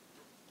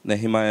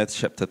Nehemiah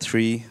chapter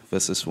 3,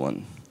 verses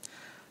 1.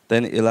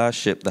 Then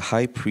Eliashib the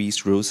high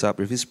priest rose up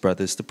with his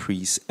brothers the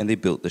priests, and they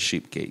built the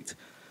sheep gate.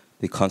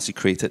 They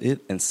consecrated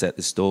it and set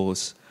its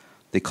doors.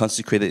 They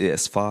consecrated it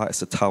as far as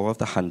the Tower of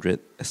the 100,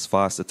 as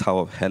far as the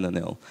Tower of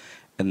Hananel.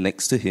 And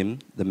next to him,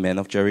 the men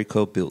of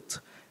Jericho built.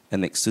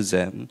 And next to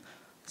them,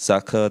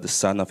 Zaccur the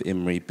son of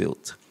Imri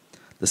built.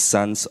 The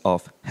sons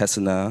of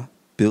Hassenaah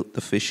built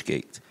the fish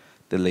gate.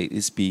 They laid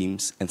its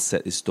beams and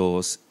set its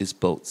doors, its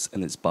bolts,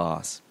 and its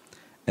bars.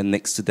 And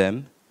next to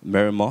them,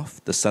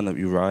 Meremoth the son of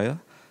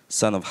Uriah,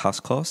 son of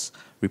Haskos,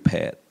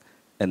 repaired.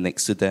 And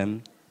next to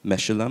them,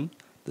 Meshullam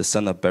the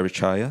son of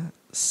Berechiah,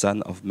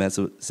 son of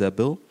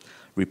Mezabil,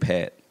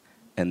 repaired.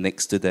 And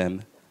next to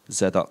them,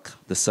 Zadok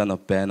the son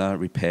of Bana,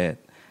 repaired.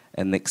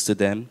 And next to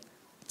them,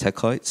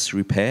 Tekoites,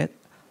 repaired,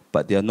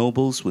 but their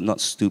nobles would not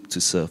stoop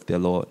to serve their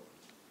lord.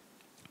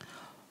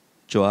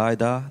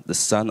 Joiada the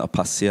son of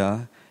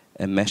Paseah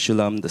and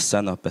Meshullam the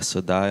son of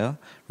Besodiah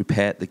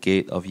repaired the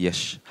gate of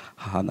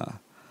Yeshana.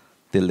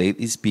 They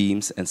laid its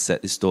beams and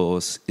set its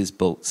doors, its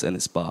bolts, and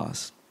its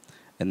bars.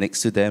 And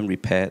next to them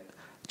repaired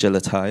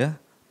Jelatiah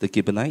the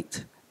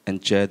Gibeonite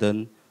and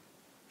Jadon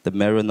the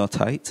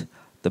Meronothite,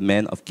 the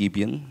men of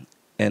Gibeon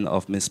and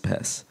of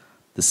Mizpeh,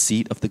 the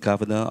seat of the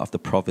governor of the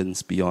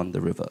province beyond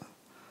the river.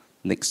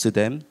 Next to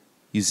them,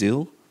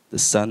 Uzziel the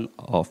son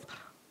of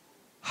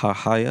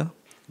Harhiah,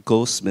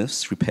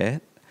 goldsmiths, repaired.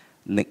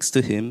 Next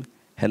to him,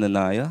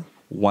 Hananiah,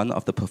 one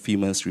of the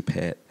perfumers,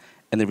 repaired.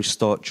 And they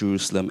restored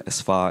Jerusalem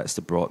as far as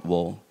the broad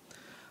wall.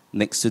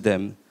 Next to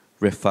them,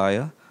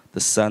 Rephaiah, the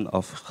son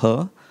of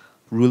Hur,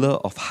 ruler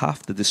of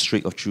half the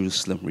district of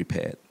Jerusalem,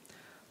 repaired.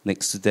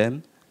 Next to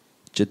them,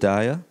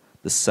 Jediah,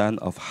 the son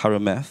of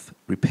Harameth,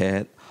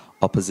 repaired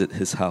opposite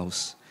his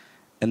house.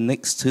 And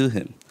next to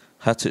him,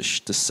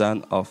 Hattush, the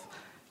son of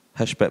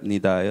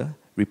Hashbabnediah,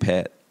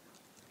 repaired.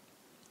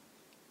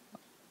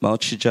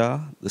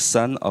 Malchijah, the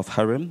son of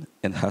Harim,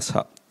 and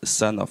Hashab, the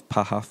son of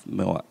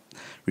Pahath-Moab,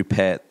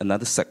 repaired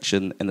another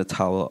section in the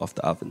Tower of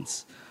the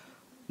Ovens.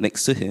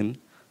 Next to him,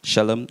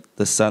 Shallum,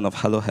 the son of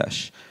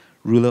Halohesh,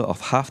 ruler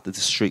of half the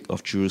district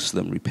of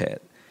Jerusalem,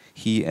 repaired,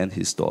 he and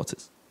his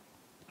daughters.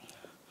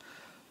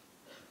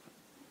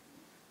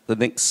 The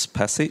next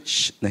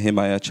passage,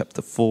 Nehemiah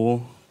chapter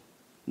 4.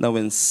 Now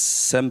when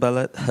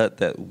Sanballat heard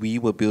that we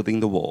were building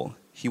the wall,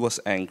 he was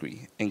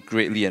angry and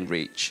greatly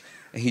enraged,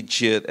 and he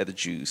jeered at the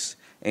Jews.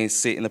 And he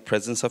said in the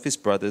presence of his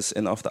brothers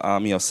and of the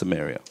army of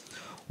Samaria,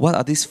 "What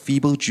are these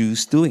feeble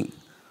Jews doing?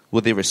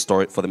 Will they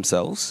restore it for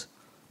themselves?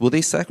 Will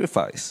they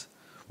sacrifice?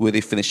 Will they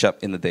finish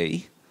up in a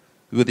day?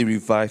 Will they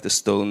revive the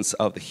stones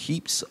out of the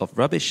heaps of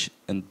rubbish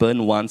and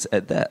burn ones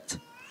at that?"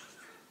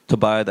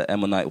 Tobiah the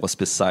Ammonite was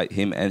beside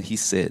him, and he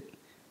said,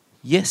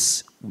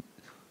 "Yes,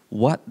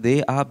 what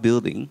they are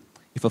building,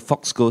 if a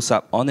fox goes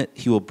up on it,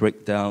 he will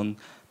break down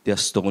their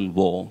stone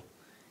wall.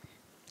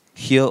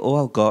 Hear, O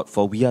our God,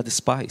 for we are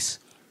despised.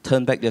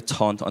 Turn back their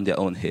taunt on their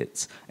own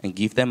heads, and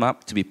give them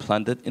up to be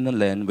plundered in a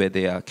land where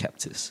they are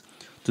captives.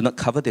 Do not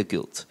cover their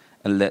guilt,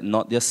 and let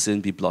not their sin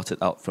be blotted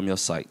out from your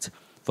sight,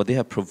 for they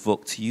have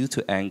provoked you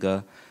to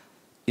anger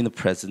in the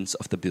presence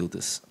of the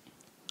builders."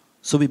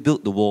 So we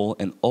built the wall,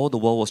 and all the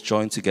wall was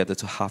joined together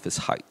to half its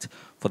height,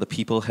 for the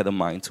people had a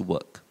mind to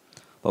work.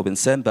 But when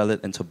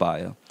Sanballat and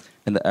Tobiah,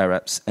 and the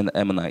Arabs, and the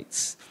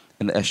Ammonites,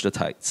 and the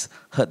Ashdodites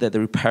heard that the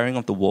repairing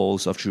of the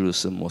walls of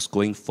Jerusalem was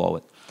going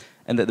forward,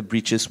 and that the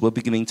breaches were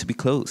beginning to be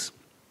closed,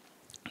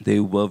 they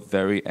were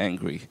very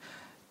angry,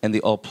 and they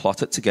all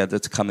plotted together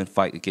to come and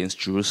fight against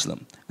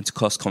Jerusalem and to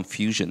cause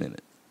confusion in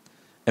it.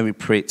 And we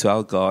prayed to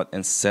our God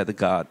and set a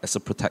guard as a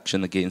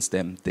protection against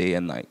them day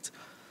and night.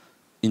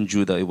 In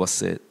Judah it was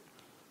said,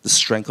 "The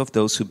strength of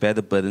those who bear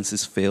the burdens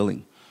is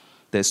failing.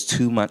 There's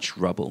too much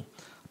rubble.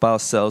 By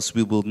ourselves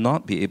we will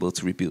not be able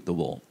to rebuild the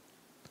wall."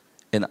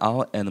 And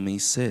our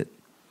enemies said,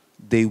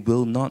 "They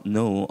will not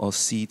know or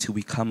see till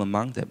we come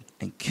among them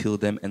and kill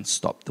them and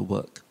stop the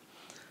work."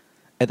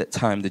 At that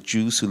time, the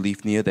Jews who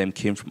lived near them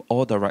came from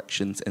all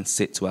directions and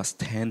said to us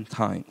 10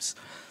 times,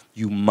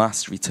 "You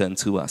must return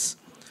to us."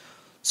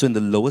 So in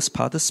the lowest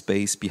part of the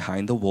space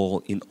behind the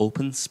wall, in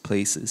open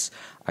places,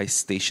 I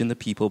stationed the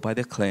people by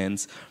their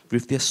clans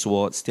with their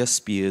swords, their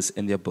spears,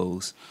 and their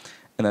bows.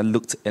 And I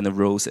looked and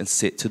arose and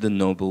said to the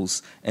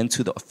nobles and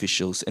to the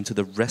officials and to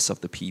the rest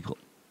of the people,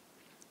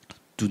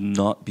 "Do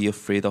not be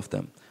afraid of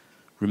them.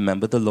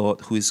 Remember the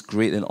Lord, who is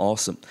great and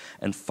awesome,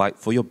 and fight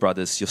for your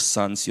brothers, your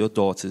sons, your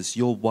daughters,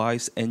 your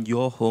wives, and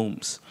your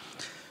homes."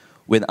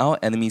 When our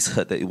enemies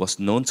heard that it was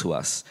known to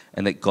us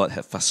and that God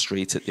had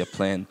frustrated their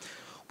plan,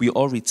 we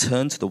all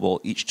returned to the wall,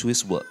 each to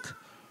his work.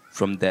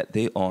 From that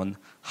day on,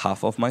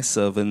 half of my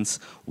servants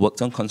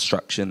worked on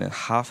construction, and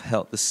half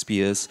held the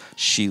spears,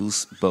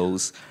 shields,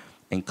 bows,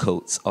 and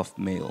coats of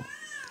mail.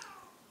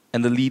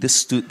 And the leaders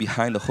stood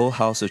behind the whole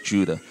house of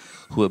Judah,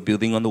 who were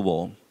building on the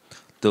wall.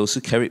 Those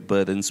who carried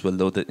burdens were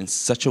loaded in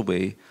such a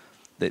way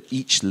that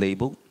each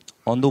labeled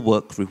on the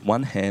work with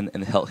one hand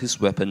and held his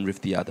weapon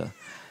with the other.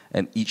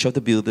 And each of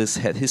the builders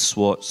had his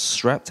sword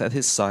strapped at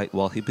his side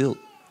while he built.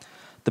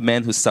 The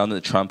man who sounded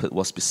the trumpet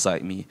was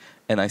beside me,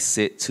 And I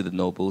said to the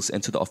nobles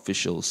and to the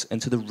officials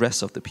and to the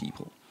rest of the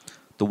people,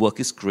 the work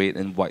is great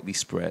and widely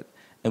spread,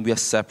 and we are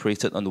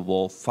separated on the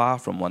wall far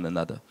from one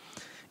another.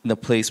 In a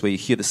place where you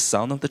hear the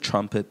sound of the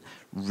trumpet,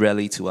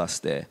 rally to us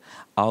there.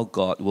 Our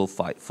God will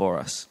fight for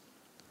us.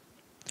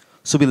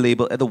 So we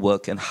labored at the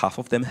work, and half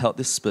of them held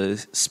their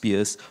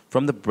spears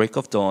from the break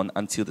of dawn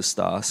until the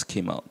stars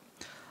came out.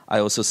 I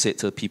also said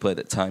to the people at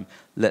that time,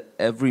 let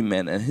every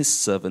man and his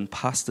servant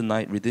pass the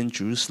night within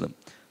Jerusalem,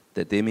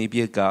 that they may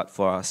be a guard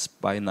for us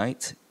by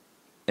night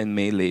and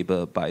may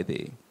labor by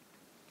day.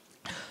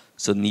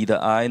 So neither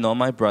I nor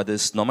my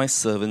brothers nor my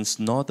servants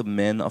nor the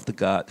men of the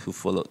guard who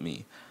followed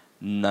me,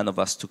 none of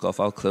us took off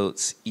our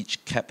clothes,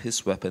 each kept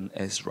his weapon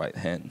at his right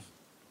hand.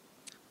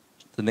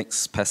 The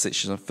next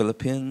passage is on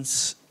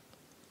Philippians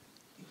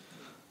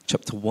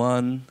chapter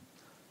 1,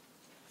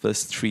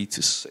 verse 3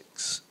 to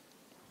 6.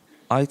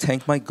 I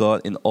thank my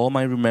God in all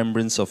my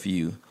remembrance of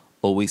you,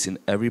 always in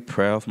every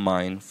prayer of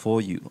mine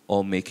for you,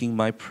 all making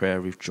my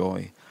prayer with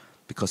joy,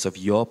 because of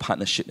your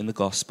partnership in the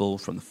gospel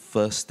from the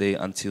first day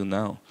until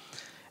now.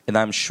 And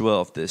I am sure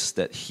of this,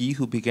 that he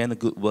who began a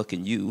good work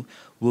in you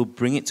will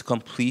bring it to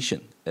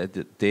completion at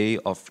the day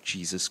of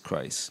Jesus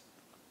Christ.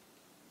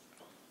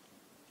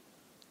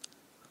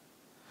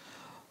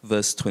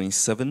 Verse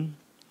 27,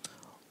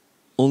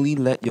 only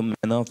let your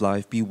manner of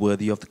life be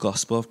worthy of the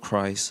gospel of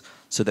Christ,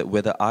 so that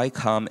whether I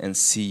come and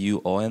see you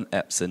or am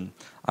absent,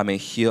 I may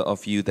hear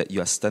of you that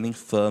you are standing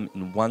firm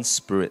in one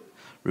spirit,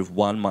 with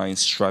one mind,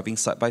 striving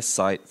side by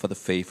side for the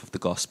faith of the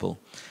gospel,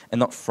 and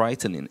not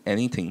frightened in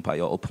anything by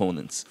your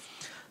opponents.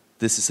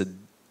 This is a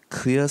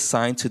clear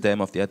sign to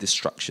them of their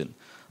destruction,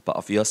 but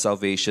of your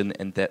salvation,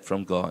 and that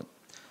from God.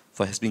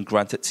 For it has been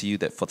granted to you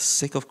that for the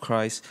sake of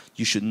Christ,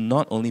 you should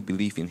not only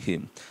believe in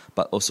him,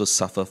 but also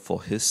suffer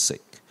for his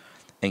sake.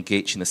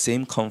 Engage in the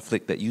same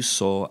conflict that you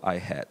saw I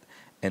had,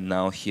 and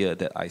now hear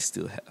that I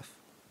still have.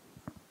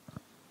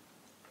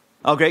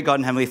 Our great God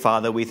and Heavenly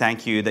Father, we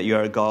thank you that you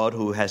are a God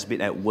who has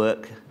been at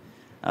work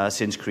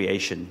since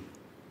creation.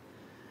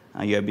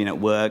 You have been at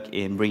work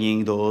in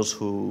bringing those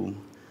who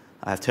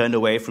have turned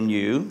away from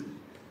you,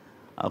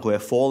 who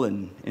have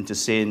fallen into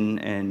sin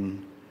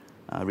and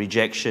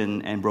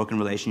rejection and broken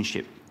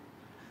relationship,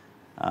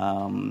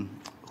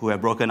 who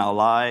have broken our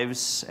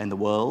lives and the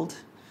world.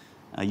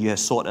 You have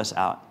sought us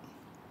out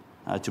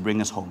to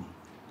bring us home.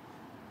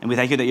 And we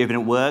thank you that you've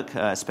been at work,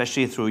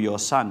 especially through your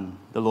Son,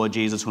 the Lord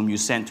Jesus, whom you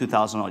sent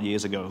 2,000 odd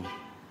years ago,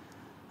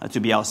 to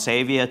be our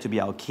Savior, to be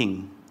our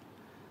King,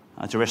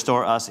 to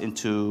restore us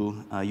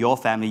into your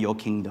family, your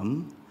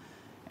kingdom,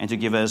 and to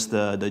give us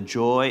the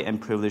joy and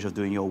privilege of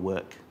doing your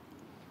work.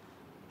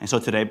 And so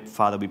today,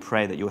 Father, we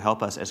pray that you'll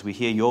help us as we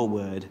hear your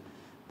word,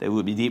 that we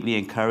will be deeply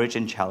encouraged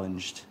and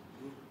challenged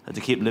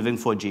to keep living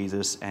for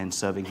Jesus and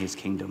serving his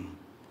kingdom.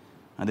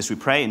 And this we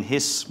pray in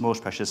his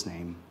most precious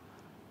name.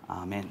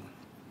 Amen.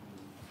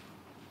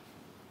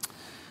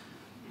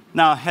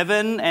 Now,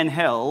 heaven and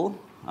hell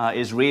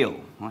is real.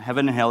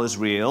 Heaven and hell is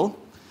real.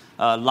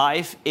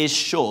 Life is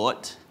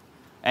short,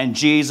 and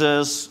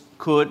Jesus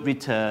could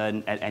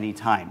return at any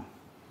time.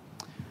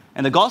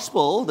 And the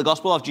gospel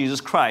of Jesus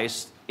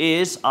Christ,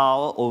 is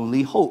our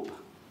only hope.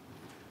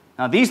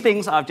 Now, these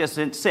things I've just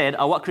said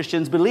are what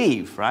Christians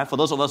believe, right? For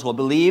those of us who are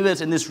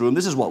believers in this room,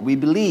 this is what we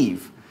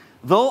believe.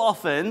 Though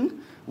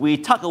often we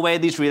tuck away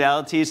these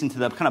realities into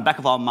the kind of back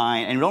of our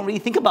mind and we don't really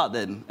think about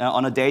them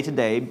on a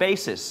day-to-day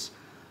basis.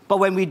 But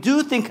when we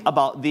do think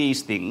about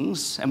these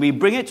things and we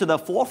bring it to the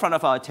forefront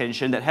of our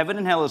attention that heaven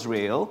and hell is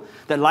real,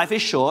 that life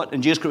is short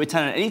and Jesus could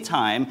return at any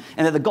time,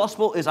 and that the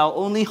gospel is our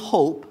only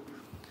hope,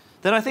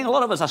 then I think a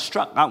lot of us are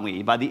struck, aren't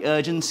we, by the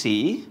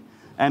urgency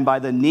and by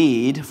the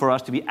need for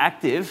us to be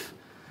active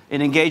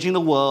in engaging the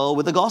world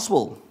with the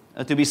gospel,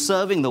 to be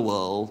serving the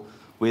world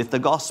with the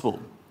gospel,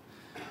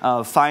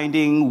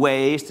 finding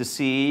ways to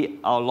see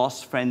our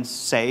lost friends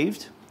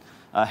saved,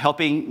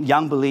 helping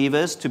young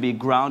believers to be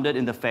grounded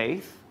in the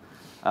faith,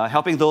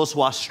 helping those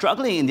who are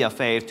struggling in their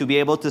faith to be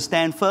able to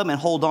stand firm and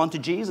hold on to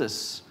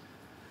Jesus,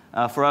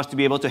 for us to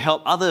be able to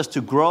help others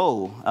to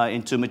grow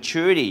into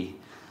maturity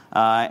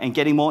and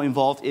getting more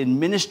involved in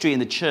ministry in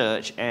the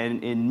church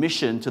and in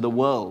mission to the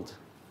world.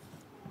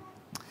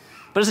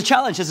 But it's a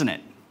challenge, isn't it?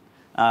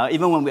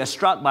 Even when we are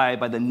struck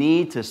by the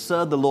need to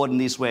serve the Lord in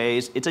these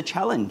ways, it's a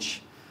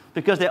challenge.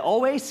 Because there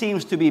always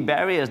seems to be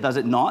barriers, does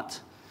it not,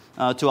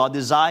 to our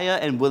desire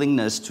and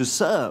willingness to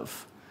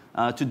serve,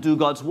 to do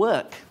God's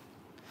work.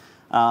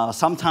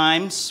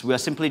 Sometimes we are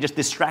simply just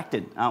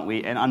distracted, aren't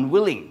we, and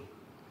unwilling.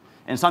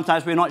 And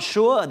sometimes we're not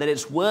sure that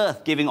it's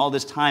worth giving all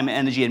this time,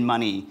 energy, and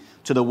money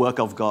to the work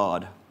of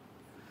God.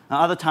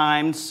 Other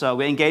times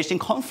we're engaged in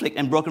conflict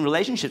and broken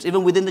relationships,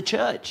 even within the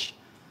church.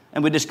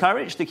 And we're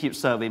discouraged to keep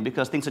serving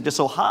because things are just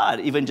so hard,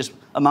 even just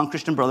among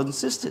Christian brothers and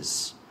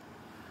sisters.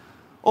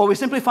 Or we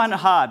simply find it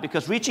hard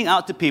because reaching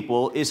out to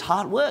people is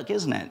hard work,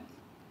 isn't it?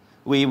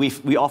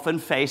 We often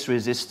face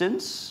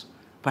resistance,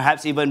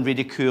 perhaps even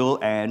ridicule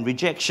and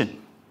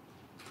rejection.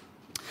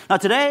 Now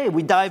today,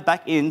 we dive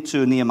back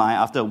into Nehemiah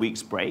after a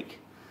week's break.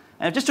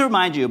 And just to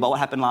remind you about what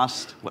happened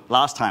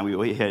last time we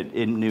were here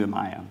in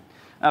Nehemiah.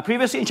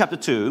 Previously in chapter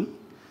 2,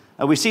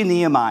 we see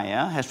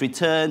Nehemiah has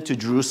returned to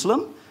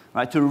Jerusalem,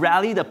 right, to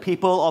rally the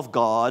people of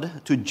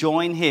God to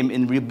join him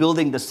in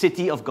rebuilding the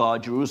city of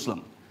God,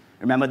 Jerusalem.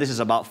 Remember, this is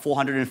about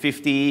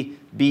 450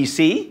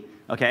 BC,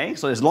 okay?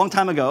 So it's a long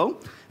time ago.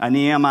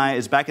 Nehemiah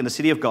is back in the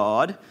city of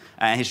God,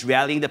 and he's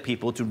rallying the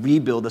people to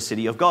rebuild the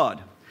city of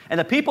God. And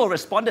the people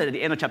responded at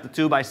the end of chapter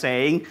 2 by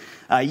saying,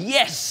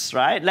 yes,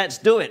 right, let's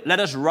do it. Let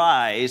us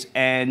rise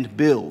and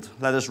build.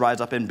 Let us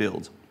rise up and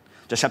build.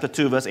 Just chapter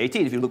 2, verse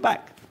 18, if you look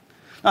back.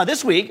 Now,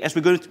 this week, as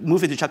we're going to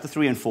move into chapter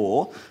 3 and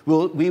 4,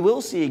 we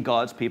will see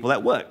God's people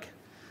at work.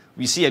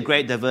 We see a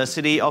great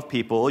diversity of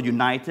people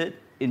united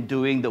in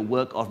doing the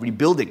work of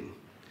rebuilding.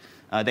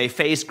 They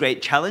faced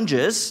great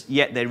challenges,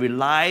 yet they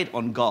relied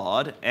on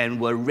God and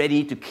were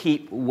ready to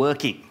keep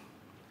working.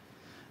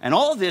 And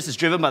all of this is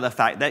driven by the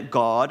fact that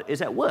God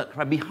is at work.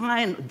 Right?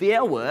 Behind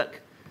their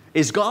work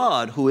is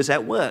God who is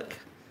at work.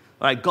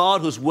 Right?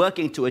 God who's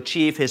working to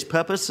achieve his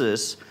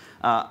purposes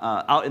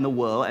out in the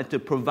world and to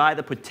provide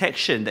the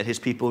protection that his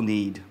people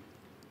need.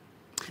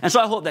 And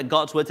so I hope that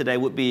God's word today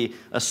would be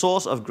a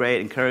source of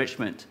great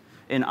encouragement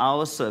in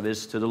our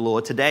service to the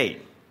Lord today.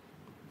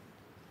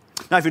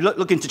 Now, if you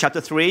look into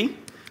chapter 3,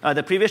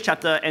 the previous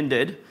chapter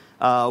ended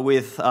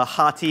with a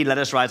hearty, let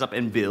us rise up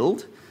and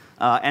build.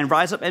 And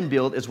rise up and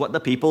build is what the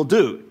people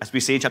do, as we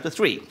see in chapter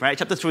 3. Right?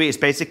 Chapter 3 is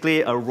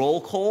basically a roll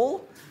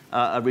call,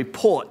 a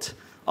report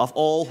of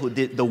all who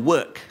did the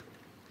work.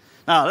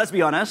 Now, let's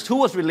be honest, who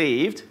was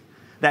relieved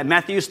that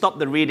Matthew stopped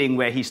the reading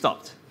where he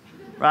stopped?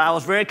 Right? I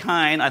was very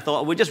kind. I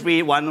thought we'll just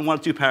read one or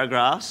two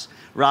paragraphs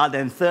rather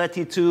than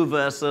 32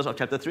 verses of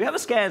chapter 3. Have a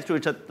scan through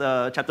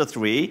chapter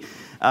 3,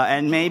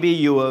 and maybe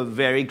you were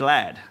very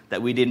glad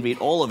that we didn't read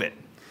all of it.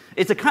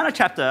 It's a kind of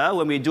chapter,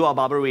 when we do our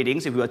Bible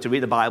readings, if we were to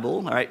read the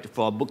Bible, all right,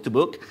 for book to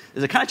book,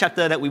 it's a kind of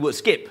chapter that we would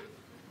skip.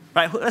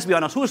 Right? Let's be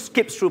honest, who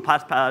skips through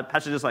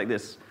passages like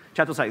this,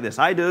 chapters like this?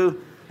 I do,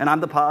 and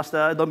I'm the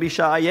pastor, don't be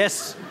shy,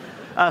 yes.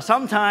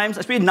 Sometimes,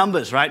 especially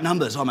numbers, right?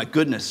 Numbers, oh my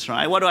goodness,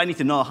 right? What do I need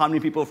to know? How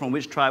many people from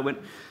which tribe went?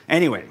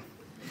 Anyway,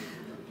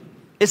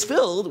 it's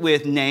filled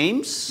with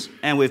names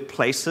and with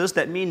places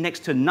that mean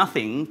next to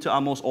nothing to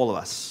almost all of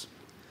us.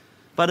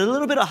 But a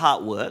little bit of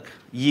hard work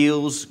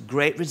yields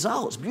great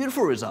results,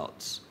 beautiful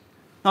results.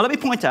 Now, let me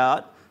point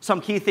out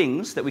some key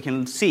things that we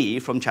can see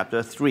from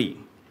chapter 3.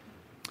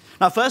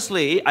 Now,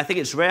 firstly, I think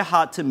it's very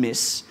hard to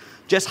miss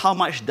just how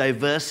much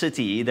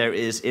diversity there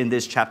is in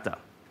this chapter.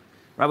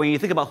 Right? When you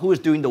think about who is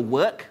doing the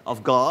work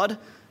of God,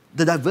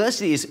 the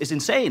diversity is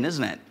insane,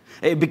 isn't it?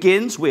 It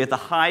begins with the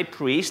high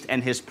priest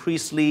and his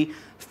priestly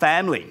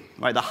family,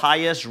 right? The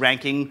highest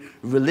ranking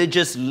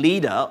religious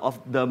leader of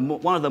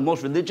one of the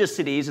most religious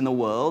cities in the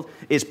world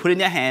is putting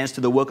their hands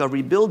to the work of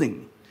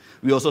rebuilding.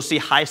 We also see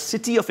high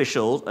city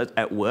officials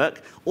at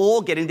work,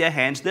 all getting their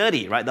hands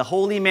dirty, right? The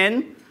holy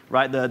men,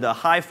 right? The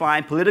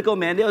high-flying political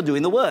men, they are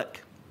doing the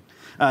work.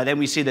 Then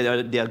we see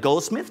that there are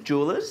goldsmiths,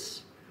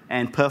 jewelers,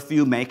 and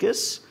perfume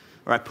makers,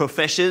 right?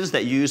 Professions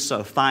that use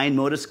fine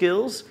motor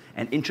skills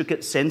and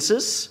intricate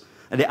senses.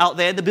 And they're out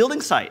there at the building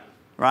site,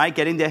 right?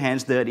 Getting their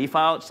hands dirty,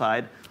 far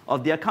outside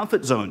of their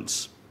comfort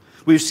zones.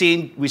 We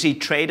see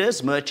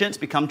traders, merchants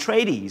become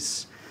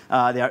tradies.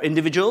 There are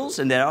individuals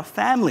and there are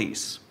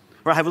families.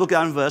 Right, have a look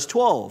down in verse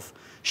 12.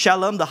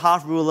 Shallum, the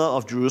half-ruler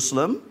of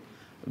Jerusalem,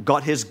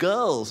 got his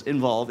girls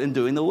involved in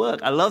doing the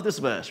work. I love this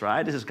verse,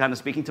 right? This is kind of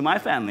speaking to my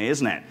family,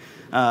 isn't it?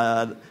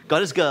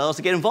 Got his girls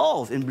to get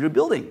involved in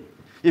rebuilding.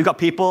 You've got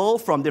people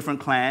from different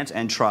clans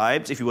and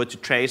tribes. If you were to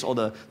trace all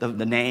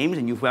the names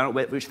and you found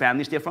out which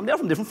families they're from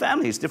different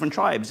families, different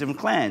tribes, different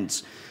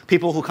clans.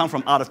 People who come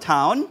from out of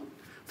town,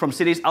 from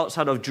cities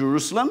outside of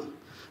Jerusalem,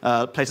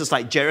 places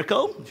like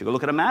Jericho. If you go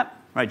look at a map,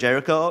 right?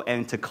 Jericho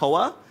and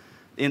Tekoa.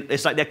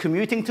 It's like they're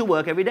commuting to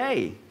work every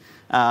day.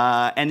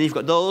 And you've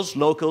got those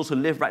locals who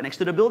live right next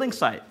to the building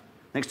site,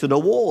 next to the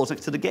walls,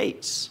 next to the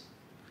gates.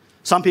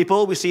 Some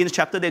people, we see in this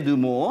chapter, they do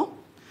more.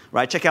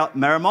 Right? Check out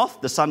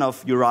Meremoth, the son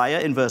of Uriah,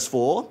 in verse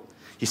 4.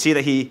 You see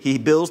that he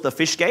builds the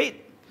fish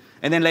gate.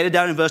 And then later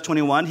down in verse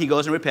 21, he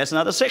goes and repairs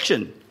another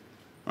section.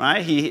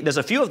 Right? There's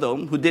a few of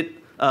them who did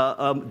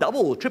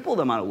double, triple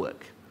the amount of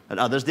work.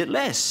 And others did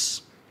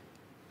less.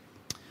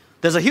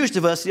 There's a huge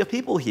diversity of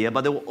people here,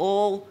 but they were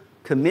all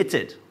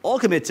committed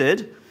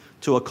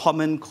to a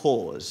common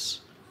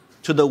cause,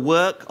 to the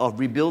work of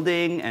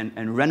rebuilding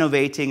and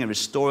renovating and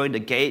restoring the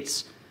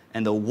gates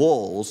and the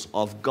walls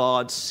of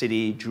God's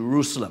city,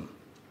 Jerusalem.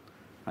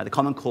 Right, the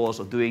common cause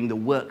of doing the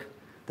work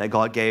that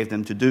God gave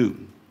them to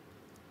do.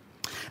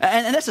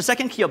 And that's the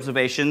second key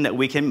observation that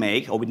we can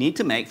make, or we need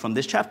to make from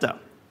this chapter.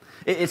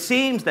 It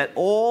seems that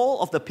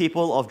all of the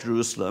people of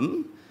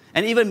Jerusalem,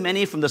 and even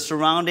many from the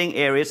surrounding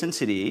areas and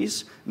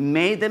cities,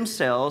 made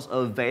themselves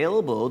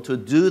available to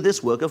do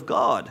this work of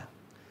God.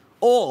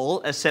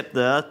 All except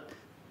the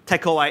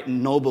Tekoite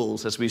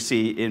nobles, as we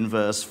see in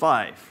verse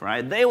 5.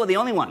 Right? They were the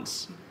only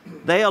ones.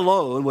 They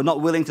alone were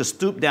not willing to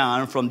stoop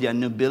down from their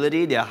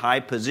nobility, their high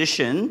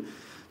position,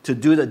 to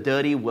do the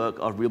dirty work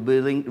of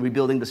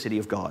rebuilding the city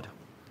of God.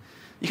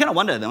 You kind of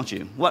wonder, don't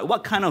you?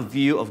 What kind of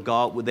view of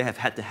God would they have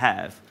had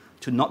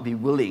to not be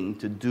willing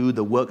to do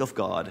the work of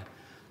God,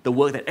 the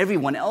work that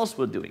everyone else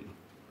were doing.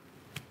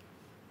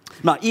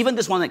 Now, even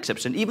this one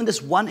exception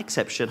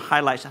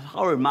highlights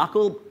how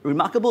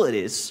remarkable it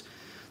is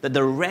that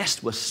the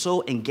rest were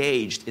so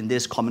engaged in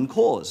this common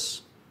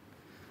cause.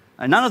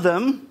 And none of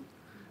them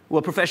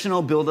were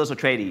professional builders or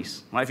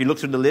tradies. Right? If you look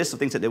through the list of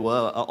things that they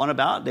were on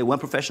about, they weren't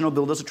professional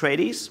builders or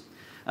tradies.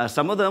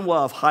 Some of them were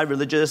of high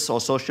religious or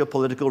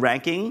socio-political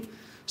ranking.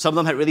 Some of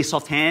them had really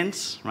soft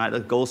hands, right, the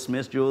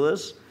goldsmiths,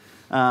 jewelers.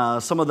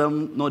 Some of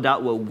them, no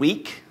doubt, were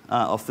weak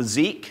of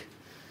physique.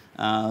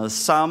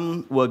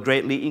 Some were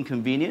greatly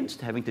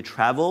inconvenienced, having to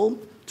travel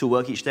to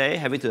work each day,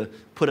 having to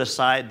put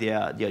aside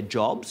their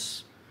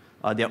jobs,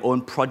 their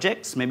own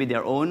projects, maybe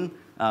their own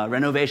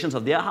renovations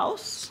of their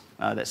house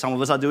that some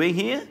of us are doing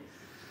here.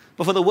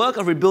 But for the work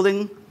of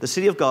rebuilding the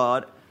city of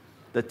God,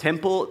 the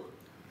temple,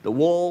 the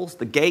walls,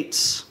 the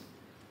gates,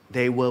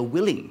 they were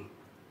willing.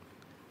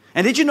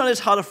 And did you notice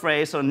how the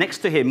phrase next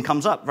to him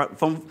comes up? Right?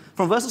 From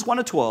verses 1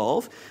 to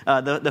 12,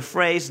 the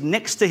phrase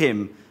next to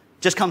him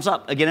just comes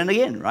up again and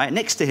again, right?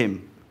 Next to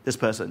him, this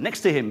person.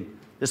 Next to him,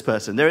 this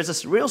person. There is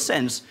this real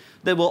sense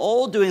that we're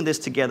all doing this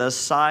together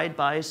side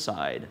by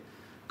side.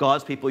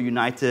 God's people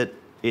united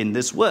in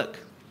this work.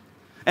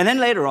 And then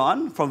later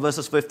on, from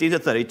verses 15 to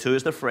 32,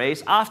 is the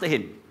phrase after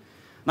him.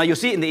 Now, you'll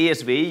see it in the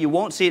ESV. You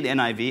won't see it in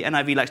the NIV.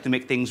 NIV likes to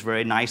make things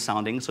very nice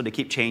sounding, so they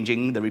keep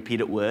changing the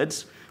repeated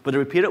words. But the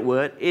repeated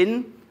word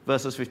in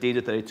verses 15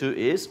 to 32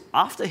 is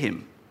after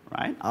him,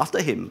 right?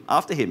 After him,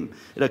 after him.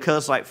 It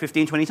occurs like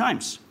 15, 20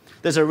 times.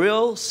 There's a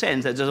real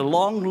sense that there's a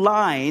long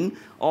line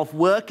of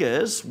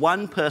workers,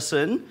 one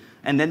person,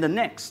 and then the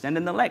next, and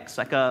then the next,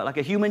 like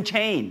a human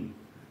chain.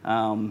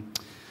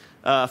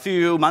 A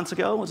few months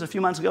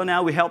ago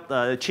now, we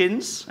helped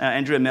Chins,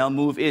 Andrew and Mel,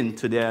 move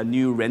into their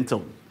new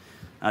rental.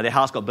 Their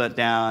house got burnt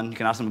down. You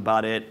can ask them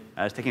about it.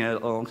 It's taking a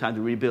long time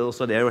to rebuild,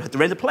 so they had to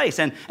rent a place.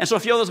 And so a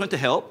few of us went to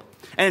help.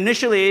 And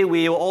initially,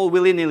 we were all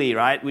willy-nilly,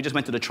 right? We just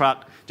went to the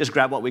truck, just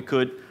grabbed what we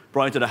could,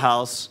 brought it to the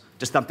house,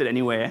 just dumped it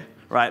anywhere,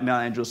 right? Mel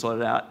and Andrew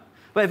sorted it out.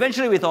 But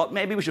eventually, we thought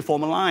maybe we should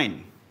form a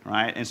line,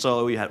 right? And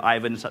so we had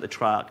Ivan inside the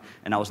truck,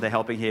 and I was there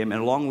helping him,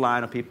 and a long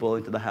line of people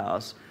into the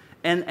house.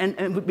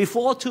 And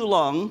before too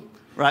long,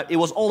 right, it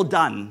was all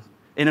done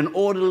in an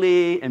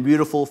orderly and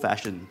beautiful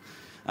fashion.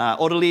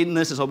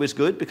 Orderliness is always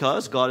good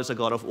because God is a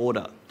God of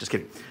order. Just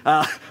kidding.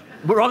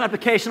 Wrong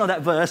application of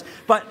that verse.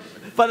 But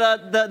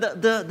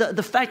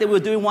the fact that we're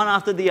doing one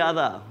after the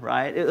other,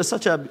 right? It was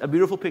such a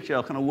beautiful picture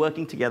of kind of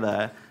working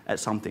together at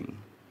something.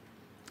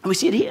 And we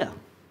see it here,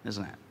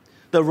 isn't it?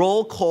 The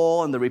roll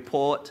call and the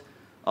report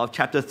of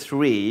chapter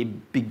 3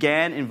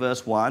 began in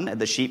verse 1 at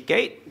the sheep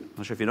gate. I'm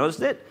not sure if you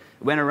noticed it.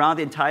 It went around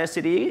the entire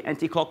city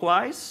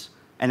anti-clockwise,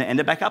 and it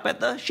ended back up at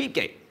the sheep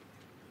gate,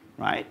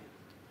 right?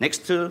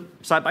 Next to,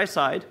 side by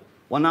side,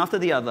 one after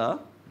the other,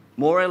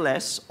 more or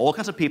less, all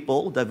kinds of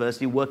people,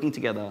 diversity, working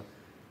together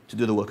to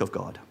do the work of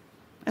God.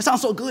 It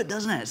sounds so good,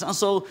 doesn't it? It sounds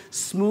so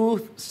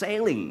smooth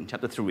sailing,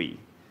 chapter 3.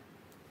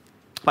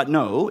 But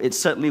no, it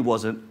certainly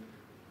wasn't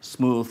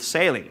smooth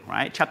sailing,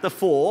 right? Chapter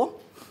 4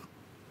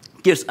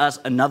 gives us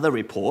another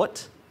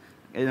report,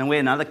 in a way,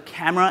 another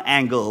camera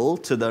angle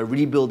to the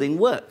rebuilding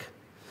work.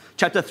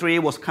 Chapter 3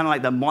 was kind of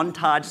like the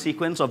montage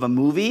sequence of a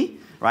movie,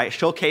 right?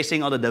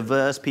 Showcasing all the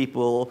diverse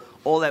people,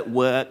 all that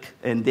work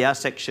in their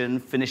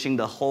section, finishing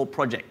the whole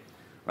project,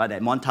 right?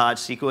 That montage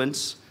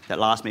sequence that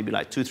lasts maybe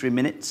like 2-3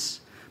 minutes.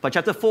 But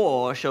chapter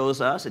 4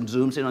 shows us and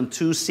zooms in on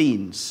 2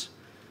 scenes.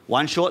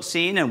 One short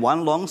scene and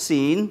one long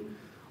scene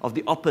of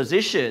the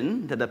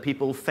opposition that the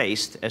people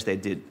faced as they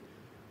did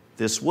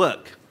this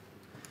work.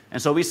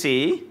 And so we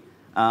see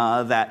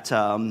that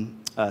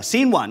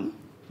scene 1,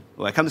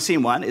 when I come to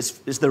scene 1,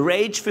 is the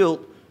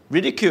rage-filled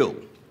ridicule,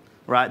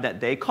 right, that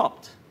they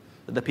copped,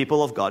 that the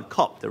people of God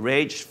copped, the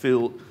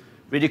rage-filled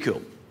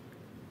ridicule.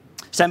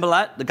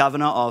 Sanballat, the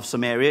governor of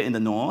Samaria in the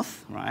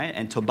north, right,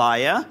 and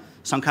Tobiah,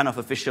 some kind of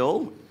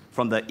official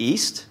from the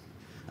east,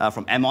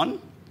 from Ammon.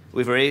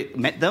 We've already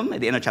met them at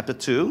the end of chapter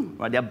 2,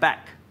 right, they're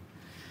back.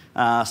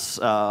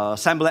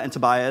 Sanballat and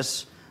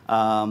Tobias,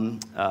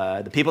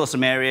 the people of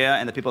Samaria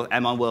and the people of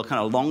Ammon were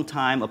kind of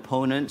long-time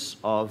opponents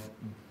of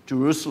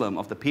Jerusalem,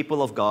 of the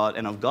people of God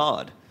and of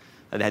God.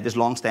 They had this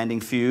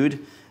long-standing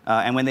feud.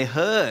 And when they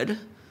heard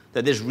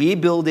that this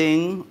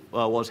rebuilding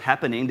was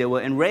happening, they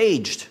were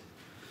enraged.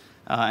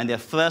 And their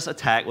first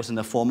attack was in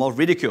the form of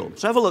ridicule.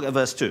 So have a look at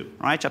verse 2,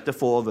 right? Chapter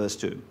 4, verse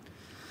 2.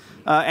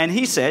 And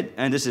he said,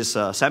 and this is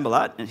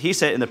Sanballat, and he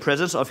said in the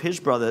presence of his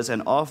brothers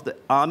and of the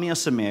army of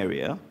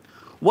Samaria,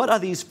 "What are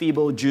these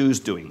feeble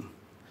Jews doing?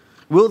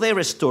 Will they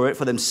restore it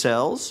for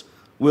themselves?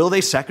 Will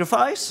they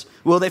sacrifice?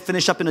 Will they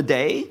finish up in a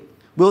day?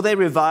 Will they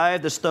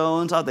revive the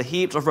stones out of the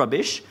heaps of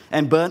rubbish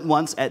and burn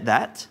once at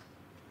that?"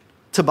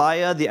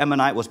 Tobiah the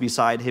Ammonite was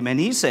beside him, and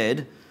he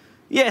said,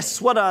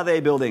 "Yes, what are they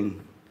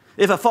building?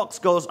 If a fox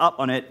goes up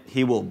on it,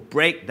 he will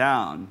break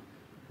down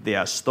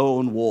their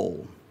stone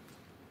wall."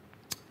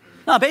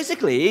 Now,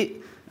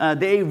 basically,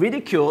 they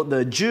ridiculed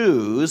the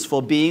Jews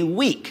for being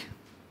weak,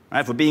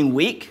 right? For being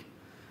weak,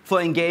 for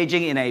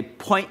engaging in a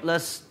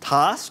pointless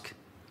task,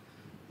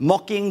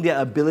 mocking their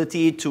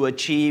ability to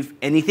achieve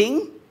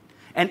anything,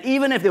 And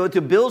even if they were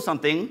to build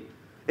something,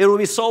 it will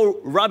be so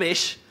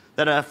rubbish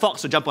that a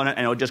fox will jump on it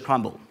and it will just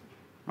crumble.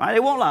 Right?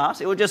 It won't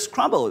last. It will just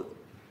crumble.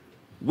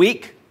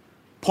 Weak,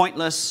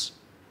 pointless,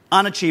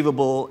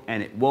 unachievable,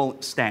 and it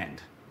won't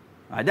stand.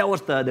 Right? That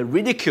was the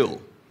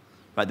ridicule,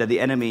 right, that the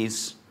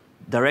enemies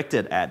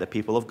directed at the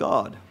people of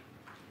God.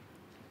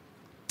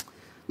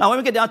 Now, when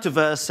we get down to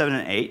verse 7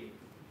 and 8,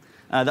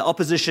 the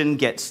opposition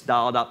gets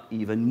dialed up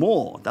even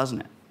more,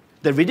 doesn't it?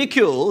 The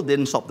ridicule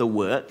didn't stop the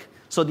work,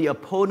 so the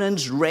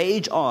opponents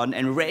rage on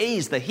and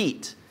raise the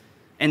heat,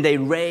 and they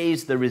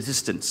raise the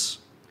resistance.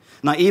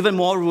 Now, even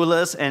more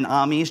rulers and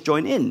armies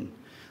join in.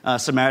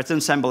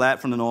 Samaritan Sanballat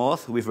from the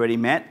north, who we've already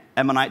met.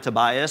 Ammonite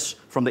Tobias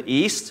from the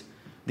east.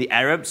 The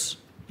Arabs,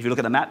 if you look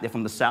at the map, they're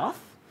from the south.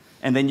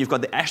 And then you've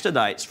got the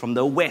Ashdodites from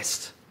the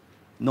west.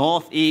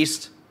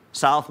 Northeast,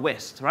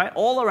 southwest, right?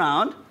 All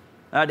around,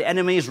 the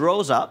enemies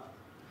rose up.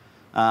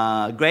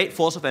 Great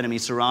force of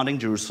enemies surrounding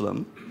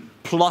Jerusalem,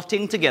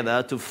 plotting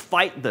together to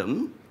fight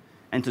them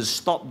and to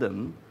stop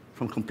them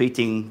from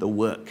completing the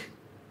work.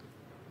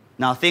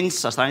 Now,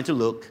 things are starting to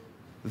look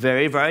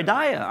very, very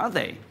dire, aren't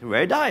they?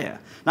 Very dire.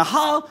 Now,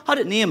 how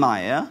did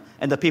Nehemiah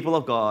and the people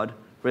of God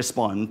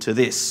respond to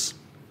this?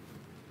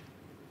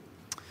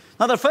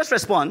 Now, the first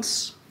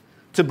response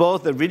to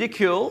both the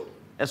ridicule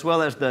as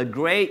well as the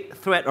great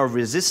threat of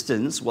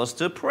resistance was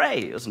to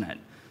pray, wasn't it?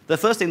 The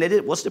first thing they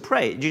did was to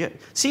pray. You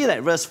see that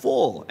in verse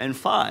 4 and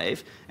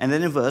 5, and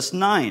then in verse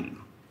 9.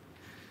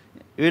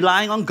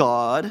 Relying on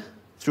God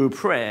through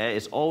prayer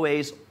is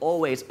always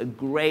a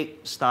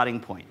great starting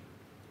point.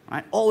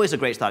 Right? Always a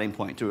great starting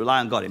point to rely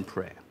on God in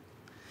prayer.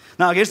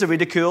 Now, against the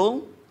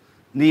ridicule,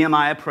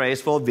 Nehemiah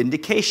prays for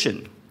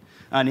vindication.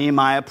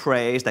 Nehemiah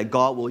prays that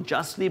God will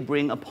justly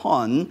bring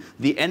upon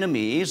the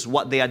enemies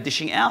what they are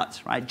dishing out,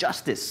 right?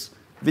 Justice,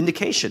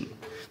 vindication.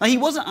 Now, he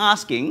wasn't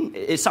asking,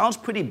 it sounds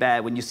pretty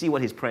bad when you see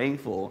what he's praying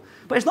for,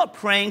 but he's not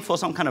praying for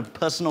some kind of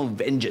personal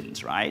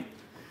vengeance, right?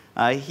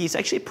 He's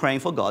actually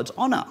praying for God's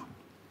honor.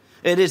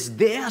 It is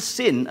their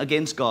sin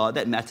against God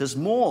that matters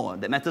more,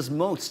 that matters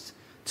most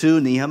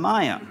to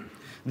Nehemiah.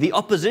 The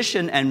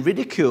opposition and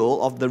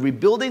ridicule of the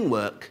rebuilding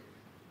work,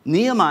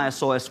 Nehemiah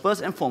saw as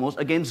first and foremost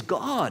against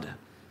God.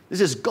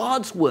 This is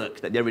God's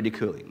work that they're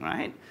ridiculing,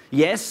 right?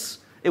 Yes,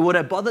 it would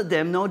have bothered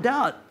them, no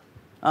doubt.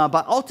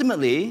 But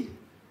ultimately,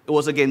 it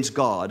was against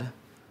God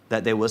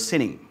that they were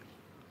sinning.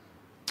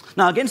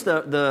 Now, against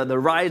the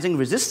rising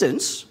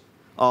resistance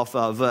of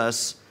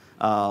verse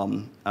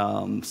 7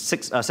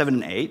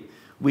 and 8,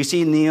 we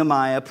see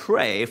Nehemiah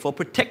pray for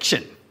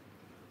protection.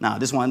 Now,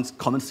 this one's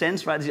common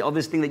sense, right? This is the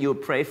obvious thing that you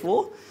would pray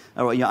for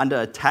when you're under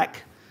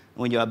attack,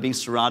 when you are being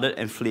surrounded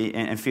and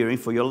fearing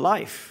for your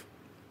life.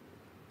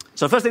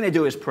 So the first thing they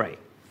do is pray.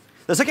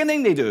 The second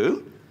thing they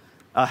do,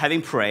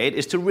 having prayed,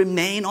 is to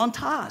remain on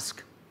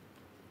task.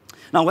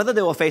 Now, whether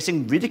they were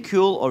facing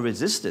ridicule or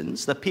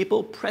resistance, the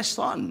people pressed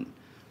on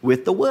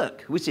with the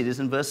work. We see this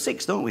in verse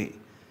 6, don't we?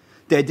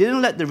 They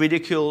didn't let the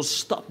ridicule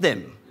stop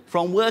them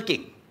from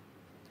working.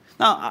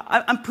 Now,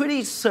 I'm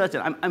pretty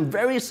certain, I'm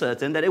very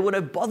certain that it would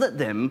have bothered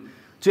them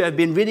to have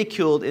been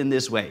ridiculed in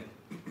this way.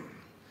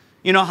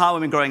 You know how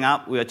when we're growing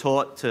up, we are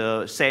taught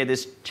to say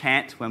this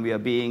chant when we are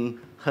being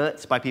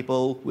hurt by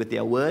people with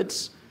their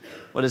words?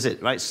 What is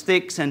it, right?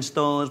 Sticks and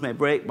stones may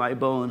break my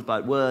bones,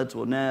 but words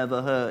will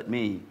never hurt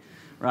me,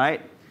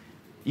 right?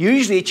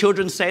 Usually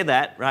children say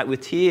that, right,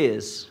 with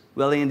tears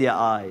welling in their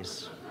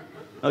eyes,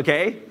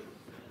 okay?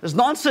 It's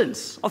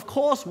nonsense. Of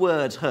course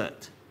words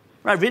hurt.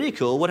 Right,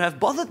 ridicule would have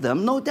bothered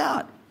them, no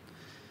doubt.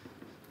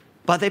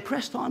 But they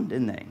pressed on,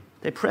 didn't they?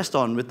 They pressed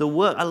on with the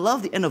work. I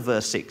love the end of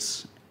verse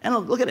 6. And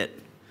look at it.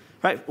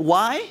 Right?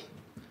 Why?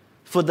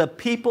 For the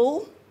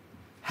people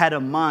had a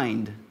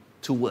mind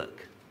to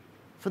work.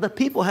 For the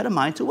people had a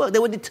mind to work. They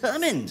were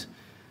determined.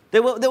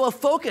 They were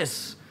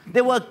focused.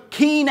 They were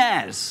keen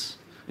as.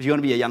 If you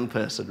want to be a young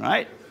person,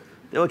 right?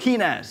 They were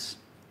keen as.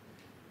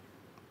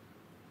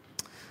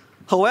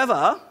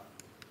 However,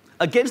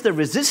 against the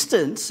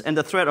resistance and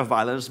the threat of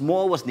violence,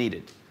 more was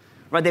needed.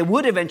 Right? They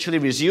would eventually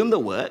resume the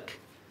work,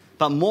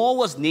 but more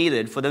was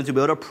needed for them to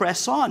be able to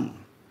press on.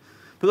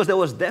 Because there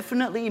was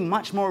definitely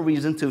much more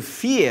reason to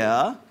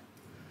fear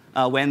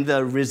when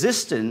the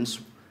resistance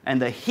and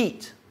the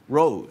heat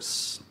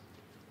rose.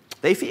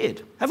 They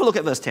feared. Have a look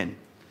at verse 10.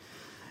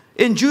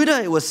 In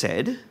Judah it was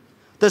said,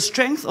 the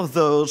strength of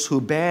those who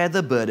bear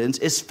the burdens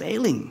is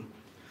failing.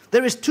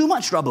 There is too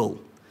much rubble.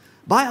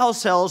 By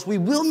ourselves we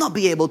will not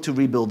be able to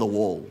rebuild the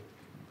wall.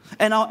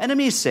 And our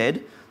enemies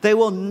said, they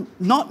will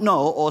not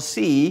know or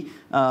see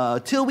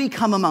till we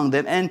come among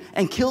them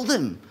and kill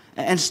them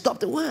and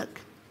stop the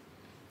work.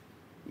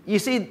 You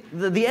see,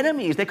 the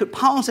enemies, they could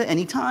pounce at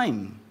any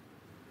time.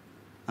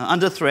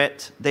 Under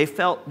threat, they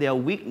felt their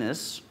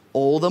weakness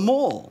all the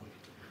more.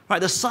 Right,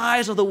 the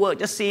size of the work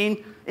just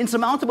seemed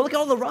insurmountable. Look at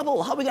all the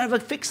rubble. How are we going to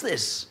fix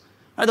this?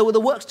 Right, the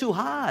work's too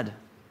hard.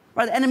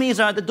 Right, the enemies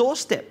are at the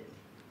doorstep.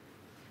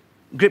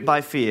 Gripped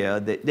by fear,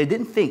 they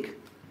didn't think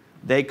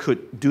they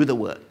could do the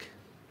work,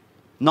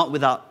 not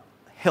without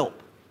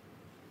help.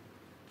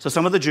 So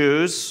some of the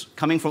Jews,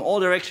 coming from all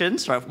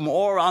directions, right, from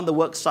all around the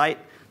work site,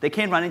 They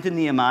came running to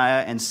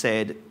Nehemiah and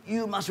said,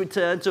 "You must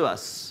return to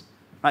us."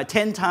 Right?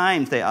 10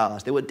 times they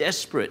asked. They were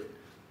desperate.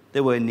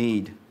 They were in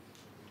need.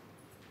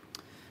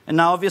 And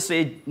now,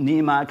 obviously,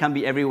 Nehemiah can't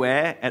be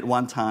everywhere at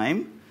one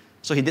time,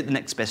 so he did the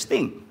next best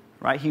thing.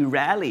 Right? He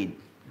rallied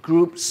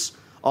groups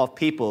of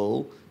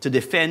people to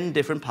defend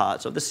different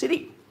parts of the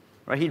city.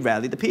 Right? He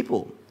rallied the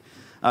people.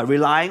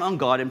 Relying on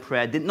God in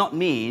prayer did not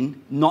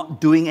mean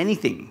not doing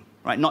anything,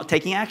 right? Not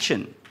taking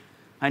action.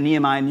 And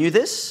Nehemiah knew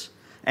this,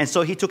 and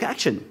so he took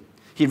action.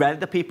 He rallied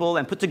the people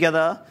and put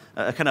together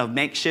a kind of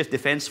makeshift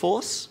defense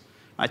force,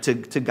 right, to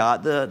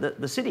guard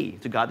the city,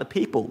 to guard the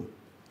people.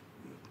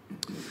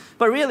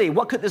 But really,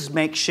 what could this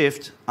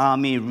makeshift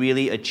army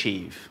really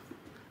achieve,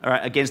 all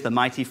right, against the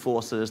mighty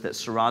forces that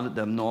surrounded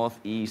them north,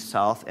 east,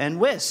 south,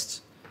 and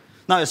west?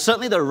 Now, it's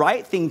certainly the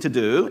right thing to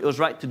do. It was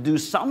right to do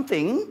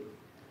something,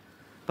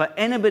 but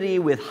anybody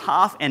with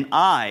half an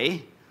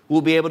eye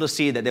will be able to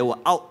see that they were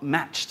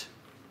outmatched.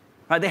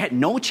 Right? They had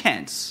no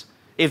chance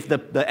if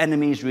the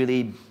enemies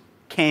really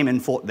came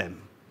and fought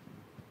them.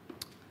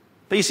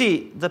 But you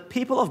see, the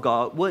people of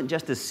God weren't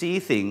just to see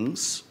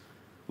things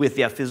with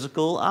their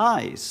physical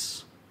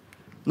eyes,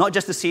 not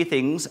just to see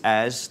things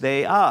as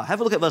they are.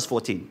 Have a look at verse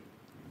 14.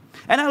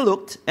 "And I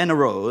looked and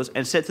arose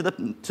and said to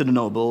the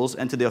nobles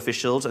and to the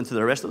officials and to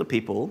the rest of the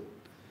people,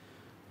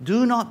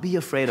 'Do not be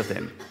afraid of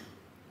them.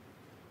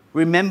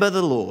 Remember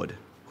the Lord,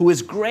 who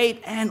is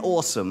great and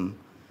awesome,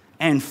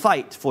 and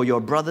fight for your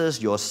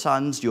brothers, your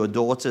sons, your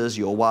daughters,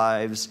 your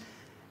wives,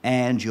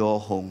 and your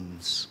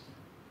homes.'"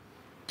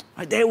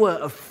 Right? They were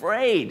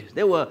afraid.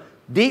 They were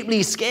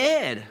deeply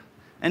scared.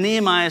 And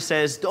Nehemiah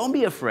says, don't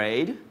be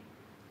afraid.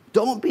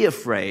 Don't be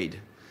afraid.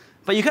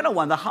 But you kind of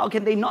wonder, how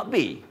can they not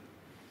be?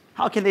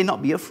 How can they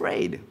not be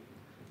afraid?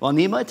 Well,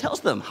 Nehemiah tells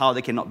them how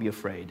they cannot be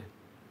afraid.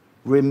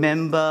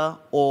 Remember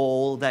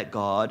all that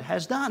God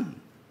has done.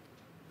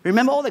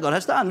 Remember all that God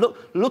has done.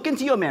 Look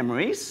into your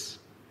memories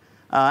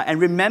and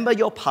remember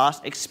your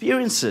past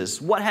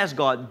experiences. What has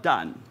God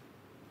done?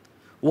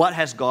 What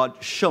has God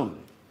shown?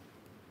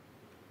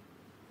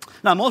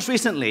 Now, most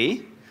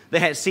recently, they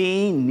had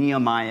seen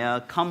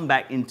Nehemiah come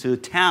back into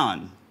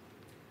town,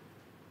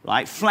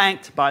 right,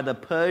 flanked by the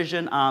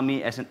Persian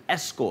army as an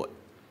escort,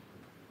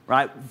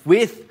 right,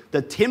 with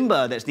the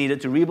timber that's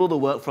needed to rebuild the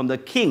work from the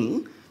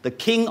king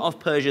of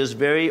Persia's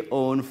very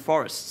own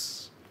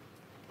forests.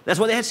 That's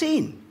what they had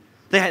seen.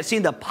 They had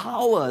seen the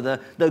power,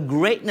 the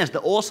greatness,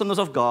 the awesomeness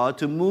of God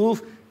to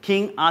move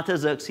King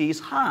Artaxerxes'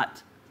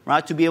 heart,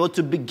 right, to be able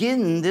to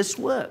begin this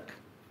work.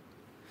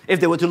 If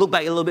they were to look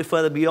back a little bit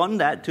further beyond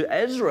that to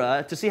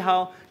Ezra to see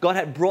how God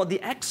had brought the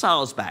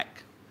exiles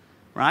back,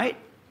 right,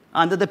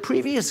 under the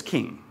previous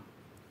king.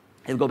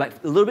 They'll go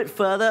back a little bit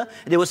further,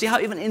 and they will see how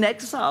even in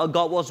exile,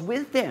 God was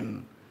with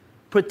them,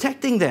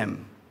 protecting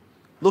them,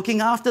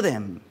 looking after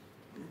them.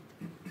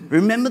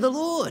 Remember the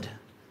Lord,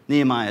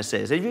 Nehemiah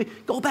says. If you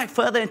go back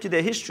further into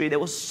their history, there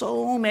were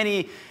so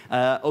many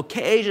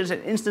occasions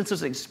and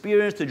instances of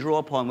experience to draw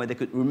upon where they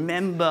could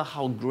remember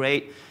how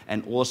great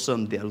and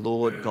awesome their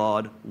Lord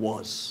God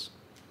was.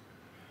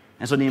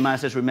 And so Nehemiah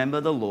says,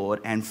 remember the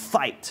Lord and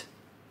fight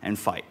and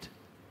fight.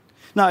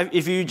 Now,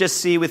 if you just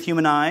see with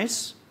human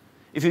eyes,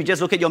 if you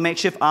just look at your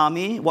makeshift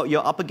army, what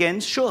you're up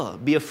against, sure,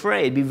 be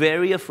afraid, be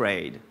very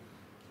afraid.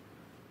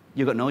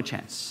 You've got no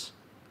chance.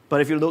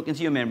 But if you look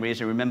into your memories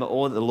and remember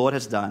all that the Lord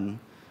has done,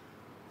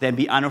 then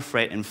be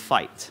unafraid and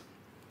fight.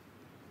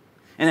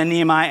 And then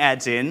Nehemiah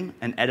adds in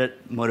an added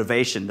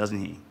motivation, doesn't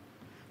he?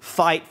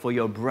 Fight for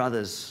your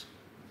brothers,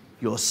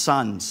 your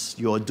sons,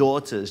 your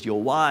daughters,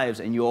 your wives,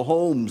 and your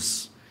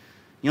homes.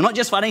 You're not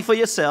just fighting for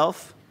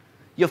yourself,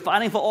 you're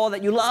fighting for all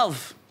that you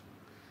love.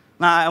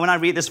 Now, when I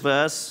read this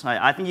verse,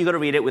 I think you've got to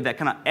read it with that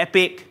kind of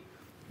epic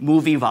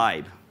movie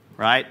vibe,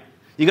 right?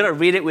 You've got to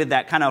read it with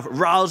that kind of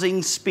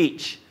rousing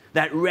speech,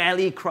 that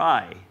rally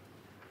cry.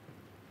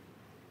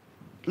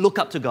 Look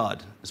up to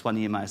God, is what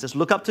Nehemiah says.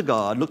 Look up to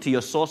God, look to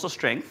your source of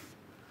strength,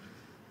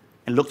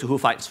 and look to who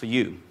fights for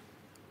you.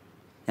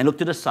 And look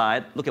to the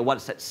side, look at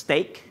what's at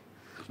stake,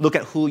 look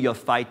at who you're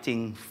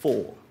fighting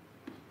for.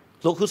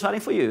 Look who's fighting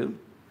for you,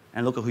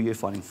 and look at who you're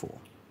fighting for.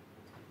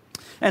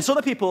 And so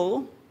the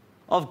people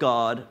of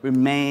God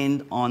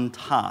remained on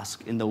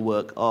task in the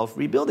work of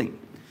rebuilding.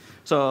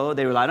 So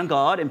they relied on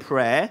God in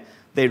prayer,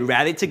 they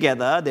rallied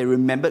together, they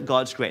remembered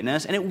God's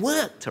greatness, and it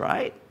worked,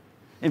 right?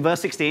 In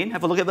verse 16,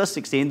 have a look at verse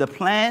 16. The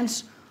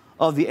plans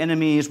of the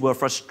enemies were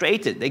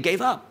frustrated. They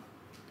gave up.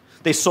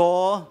 They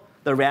saw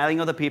the rallying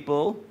of the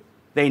people.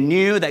 They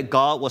knew that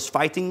God was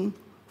fighting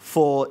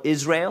for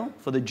Israel,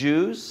 for the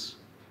Jews.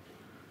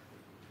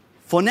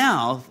 For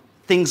now,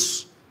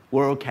 things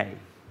were okay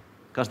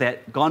because they had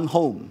gone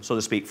home, so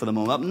to speak, for the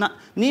moment.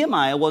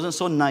 Nehemiah wasn't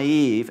so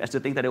naive as to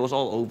think that it was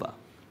all over.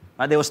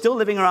 They were still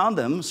living around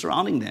them,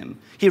 surrounding them.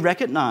 He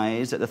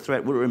recognized that the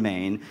threat would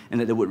remain and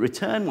that they would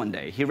return one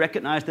day. He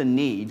recognized the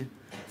need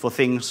for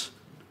things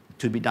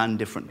to be done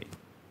differently.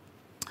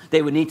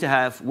 They would need to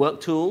have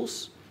work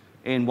tools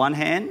in one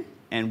hand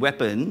and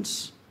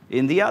weapons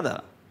in the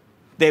other.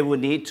 They would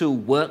need to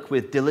work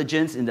with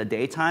diligence in the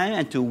daytime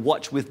and to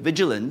watch with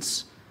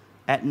vigilance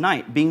at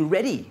night, being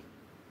ready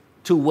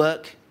to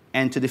work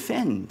and to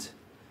defend.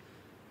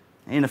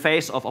 In the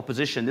face of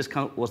opposition, this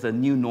was the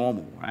new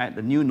normal, right?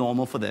 The new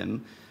normal for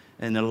them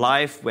in a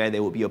life where they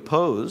would be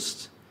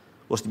opposed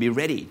was to be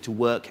ready to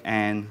work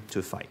and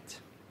to fight.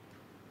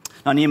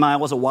 Now, Nehemiah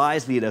was a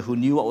wise leader who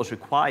knew what was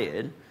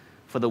required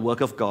for the work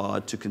of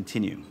God to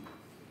continue.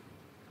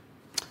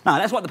 Now,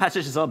 that's what the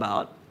passage is all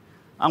about.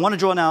 I want to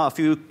draw now a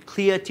few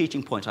clear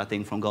teaching points, I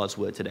think, from God's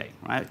word today,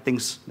 right?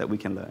 Things that we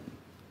can learn.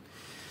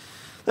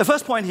 The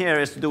first point here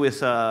is to do with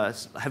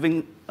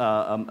having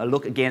a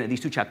look again at these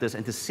two chapters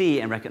and to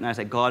see and recognize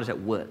that God is at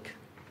work,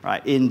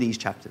 right, in these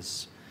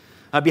chapters.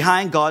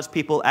 Behind God's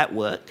people at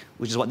work,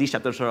 which is what these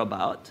chapters are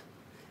about,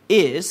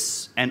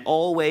 is and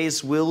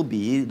always will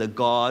be the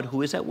God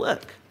who is at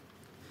work.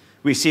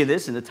 We see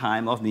this in the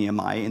time of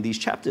Nehemiah in these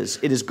chapters.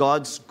 It is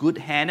God's good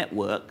hand at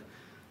work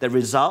that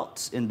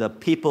results in the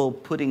people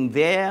putting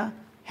their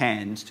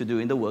hands to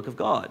doing the work of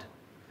God.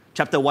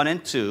 Chapter 1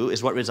 and 2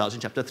 is what results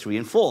in chapter 3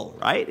 and 4,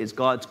 right? It's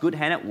God's good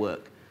hand at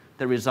work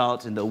that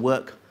results in the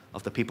work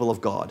of the people of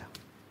God.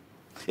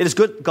 It is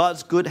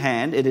God's good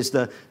hand. It is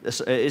the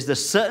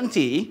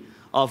certainty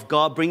of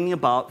God bringing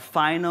about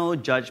final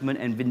judgment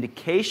and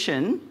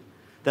vindication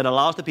that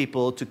allows the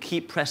people to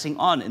keep pressing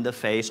on in the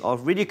face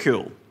of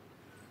ridicule.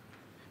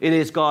 It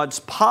is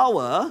God's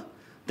power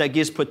that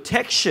gives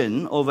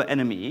protection over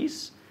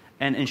enemies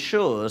and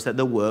ensures that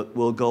the work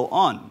will go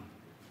on.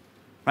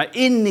 Right?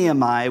 In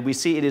Nehemiah, we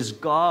see it is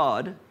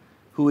God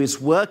who is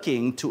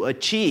working to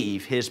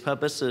achieve his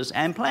purposes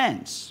and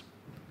plans.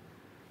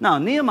 Now,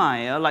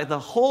 Nehemiah, like the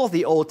whole of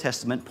the Old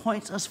Testament,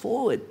 points us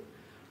forward,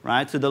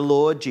 right, to the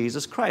Lord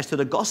Jesus Christ, to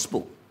the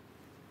gospel.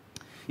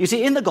 You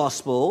see, in the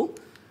gospel,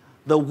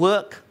 the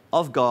work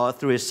of God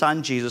through his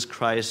Son, Jesus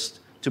Christ,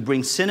 to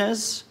bring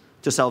sinners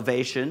to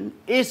salvation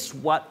is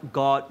what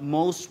God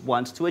most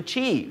wants to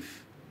achieve.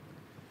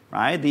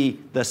 Right?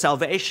 The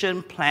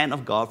salvation plan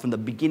of God from the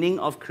beginning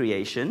of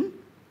creation,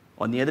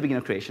 or near the beginning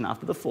of creation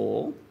after the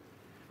fall,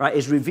 right,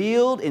 is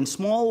revealed in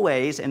small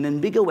ways and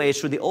in bigger ways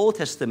through the Old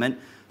Testament,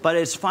 but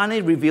it's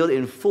finally revealed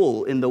in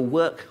full in the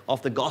work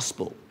of the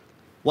gospel,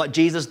 what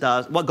Jesus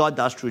does, what God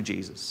does through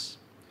Jesus.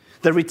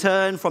 The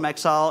return from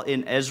exile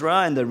in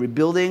Ezra and the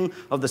rebuilding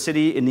of the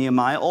city in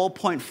Nehemiah all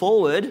point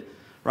forward,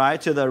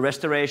 right, to the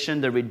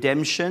restoration, the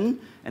redemption,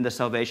 and the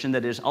salvation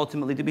that is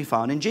ultimately to be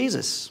found in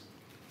Jesus.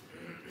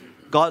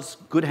 God's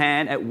good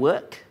hand at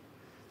work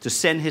to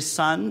send his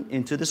Son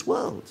into this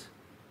world.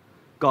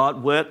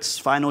 God works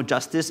final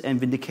justice and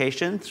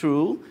vindication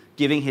through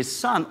giving his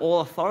Son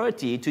all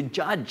authority to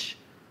judge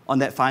on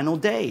that final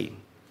day.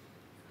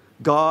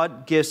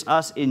 God gives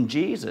us in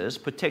Jesus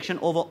protection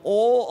over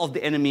all of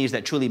the enemies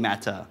that truly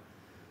matter,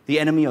 the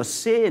enemy of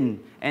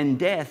sin and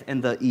death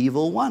and the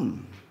evil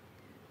one.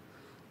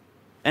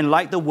 And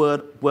like the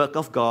work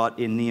of God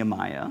in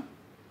Nehemiah,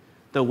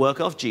 the work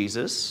of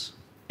Jesus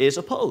is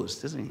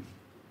opposed, isn't he?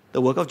 The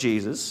work of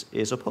Jesus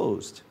is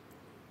opposed.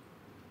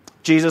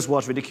 Jesus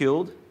was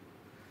ridiculed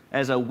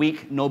as a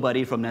weak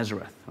nobody from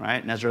Nazareth,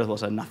 right? Nazareth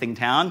was a nothing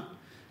town,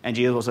 and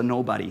Jesus was a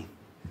nobody.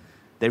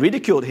 They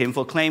ridiculed him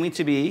for claiming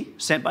to be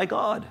sent by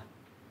God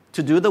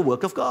to do the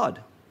work of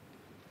God.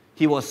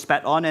 He was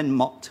spat on and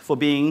mocked for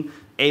being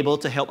able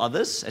to help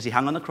others as he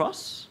hung on the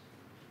cross,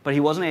 but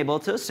he wasn't able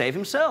to save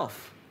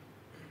himself.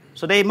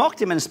 So they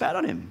mocked him and spat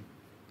on him.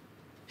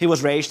 He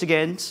was raged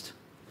against,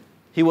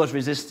 he was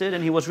resisted,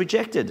 and he was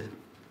rejected.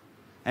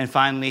 And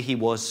finally, he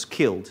was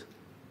killed.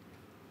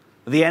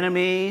 The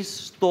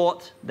enemies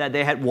thought that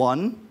they had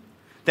won,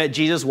 that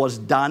Jesus was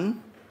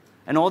done,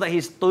 and all that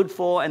he stood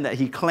for and that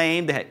he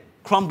claimed they had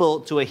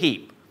crumbled to a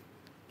heap.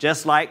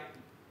 Just like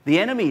the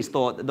enemies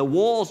thought that the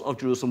walls of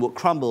Jerusalem would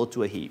crumble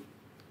to a heap.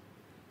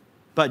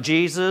 But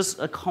Jesus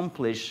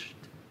accomplished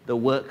the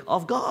work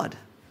of God.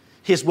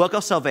 His work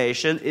of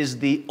salvation is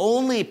the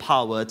only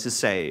power to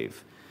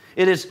save.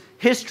 It is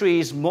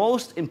history's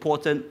most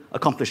important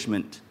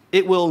accomplishment.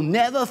 It will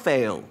never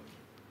fail.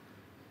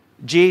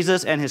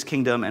 Jesus and his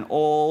kingdom and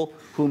all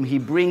whom he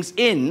brings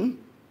in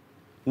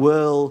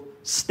will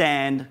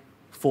stand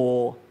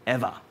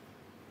forever.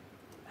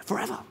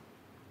 Forever.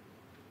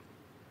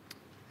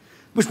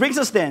 Which brings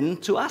us then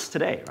to us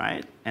today,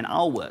 right? And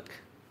our work.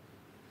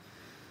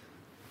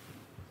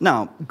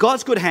 Now,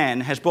 God's good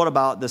hand has brought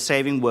about the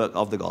saving work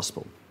of the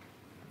gospel.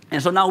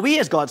 And so now we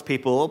as God's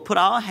people put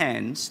our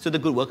hands to the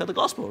good work of the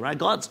gospel, right?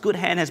 God's good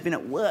hand has been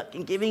at work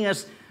in giving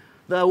us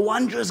the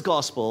wondrous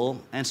gospel,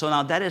 and so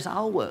now that is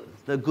our work,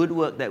 the good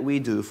work that we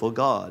do for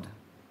God.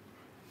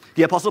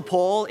 The Apostle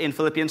Paul in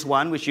Philippians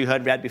 1, which you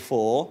heard read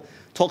before,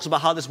 talks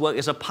about how this work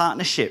is a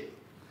partnership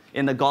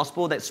in the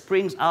gospel that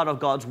springs out of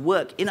God's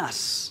work in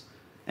us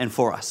and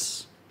for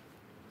us.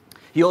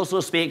 He also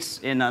speaks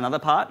in another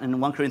part, in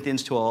 1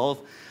 Corinthians 12,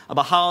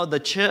 about how the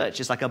church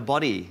is like a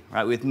body,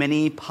 right, with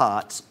many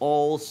parts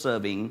all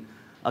serving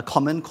a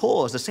common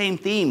cause, the same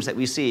themes that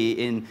we see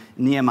in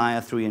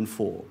Nehemiah 3 and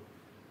 4.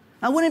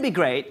 Now, wouldn't it be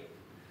great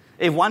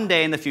if one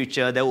day in the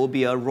future there will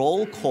be a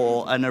roll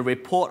call and a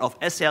report of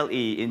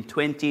SLE in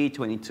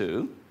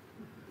 2022,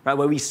 right,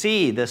 where we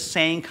see the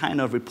same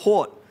kind of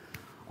report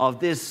of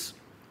this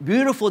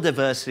beautiful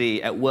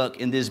diversity at work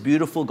in this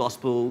beautiful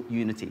gospel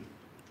unity.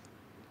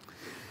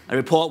 A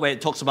report where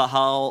it talks about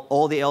how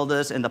all the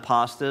elders and the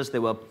pastors, they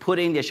were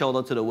putting their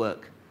shoulder to the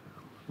work.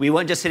 We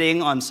weren't just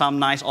sitting on some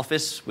nice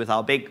office with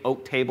our big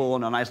oak table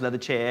and a nice leather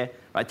chair,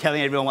 right,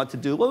 telling everyone what to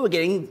do. Well, we were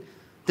getting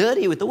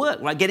dirty with the work,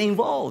 right, getting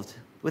involved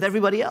with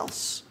everybody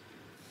else.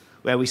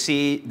 Where we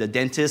see the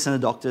dentists and the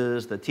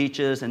doctors, the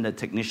teachers and the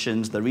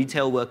technicians, the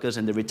retail workers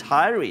and the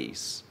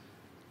retirees,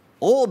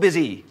 all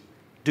busy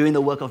doing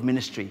the work of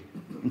ministry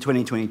in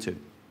 2022.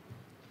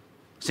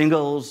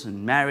 Singles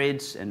and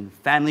marrieds and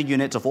family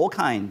units of all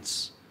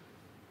kinds.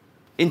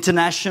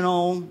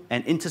 International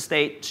and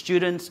interstate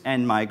students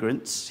and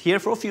migrants here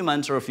for a few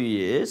months or a few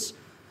years,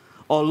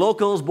 or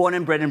locals born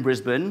and bred in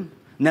Brisbane,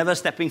 never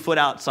stepping foot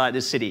outside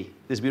this city,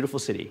 this beautiful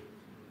city,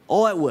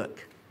 all at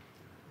work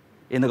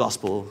in the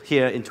gospel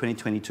here in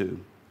 2022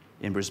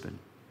 in Brisbane.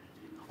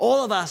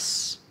 All of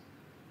us,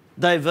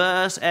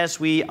 diverse as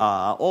we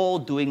are, all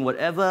doing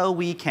whatever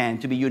we can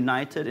to be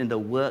united in the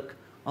work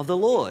of the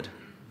Lord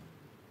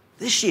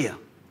this year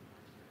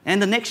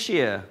and the next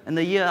year and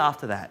the year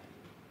after that.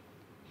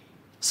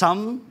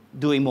 Some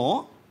doing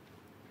more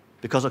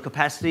because of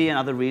capacity and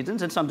other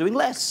reasons, and some doing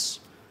less,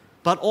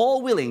 but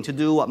all willing to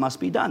do what must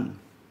be done.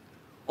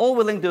 All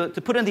willing to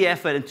put in the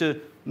effort and to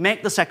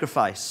make the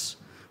sacrifice,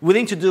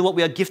 willing to do what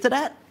we are gifted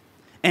at,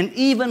 and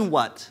even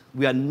what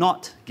we are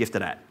not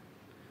gifted at,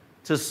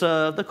 to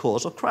serve the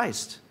cause of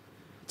Christ,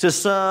 to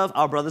serve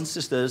our brothers and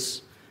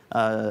sisters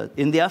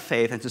in their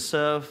faith, and to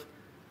serve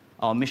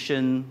our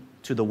mission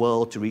to the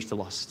world to reach the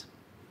lost.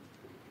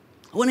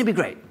 Wouldn't it be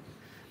great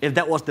if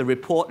that was the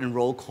report and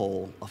roll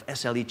call of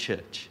SLE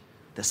Church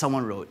that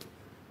someone wrote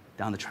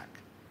down the track?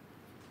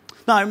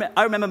 Now,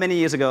 I remember many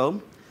years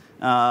ago,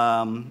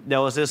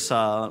 there was this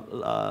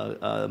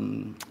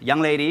young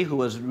lady who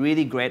was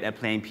really great at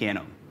playing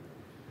piano.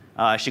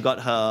 She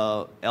got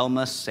her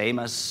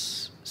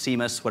Elmus,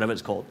 Seamus, whatever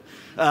it's called.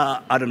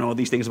 I don't know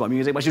these things about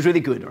music, but she was really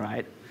good,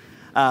 right?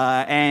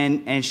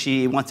 And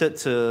she wanted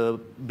to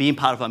be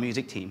part of our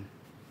music team.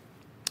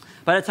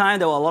 By the time,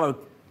 there were a lot of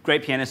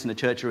great pianists in the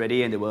church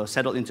already, and they were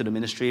settled into the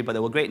ministry, but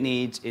there were great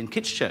needs in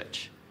kids'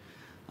 church.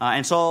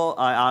 And so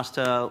I asked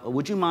her,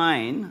 would you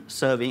mind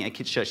serving at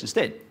kids' church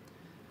instead?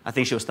 I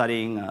think she was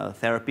studying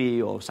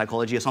therapy or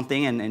psychology or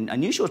something, and I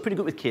knew she was pretty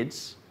good with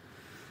kids.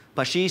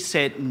 But she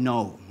said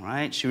no,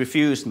 right? She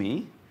refused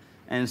me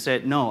and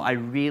said, no, I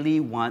really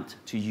want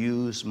to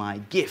use my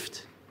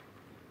gift.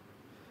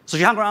 So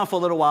she hung around for a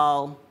little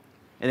while,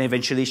 and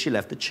eventually she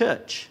left the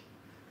church.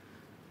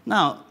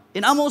 Now,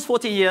 in almost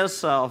 40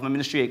 years of my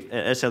ministry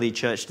at SLE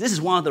Church, this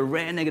is one of the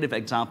rare negative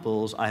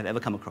examples I have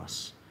ever come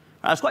across.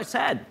 I was quite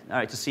sad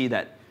to see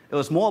that. It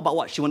was more about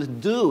what she wanted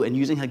to do and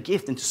using her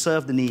gift and to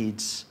serve the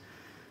needs.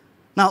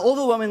 Now,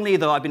 overwhelmingly,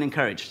 though, I've been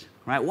encouraged.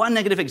 Right? One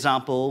negative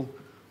example,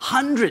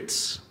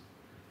 hundreds,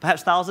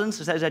 perhaps thousands,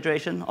 is that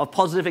exaggeration, of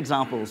positive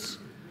examples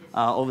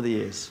over the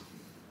years.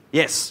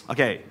 Yes,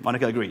 okay,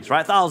 Monica agrees,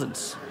 right?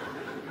 Thousands.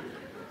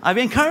 I've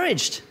been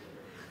encouraged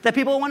that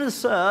people want to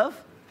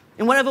serve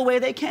in whatever way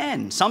they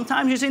can,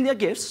 sometimes using their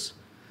gifts,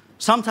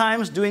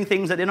 sometimes doing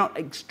things that they're not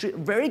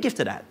very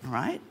gifted at,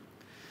 right?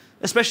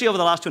 Especially over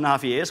the last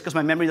 2.5 years, because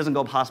my memory doesn't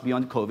go past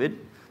beyond COVID.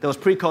 There was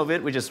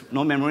pre-COVID, which is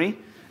no memory,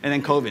 and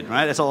then COVID,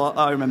 right? That's all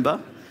I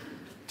remember.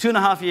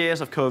 2.5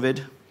 years of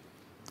COVID,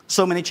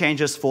 so many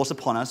changes forced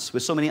upon us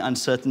with so many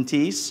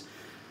uncertainties.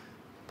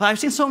 But I've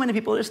seen so many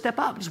people just step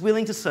up, just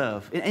willing to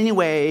serve in any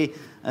way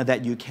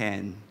that you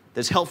can,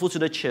 that's helpful to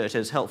the church,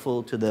 that's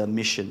helpful to the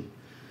mission.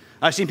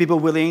 I've seen people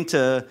willing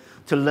to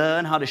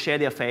learn how to share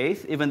their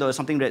faith, even though it's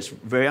something that's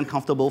very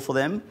uncomfortable for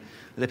them.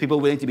 There are people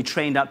willing to be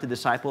trained up to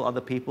disciple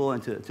other people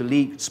and to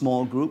lead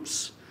small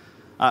groups.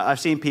 I've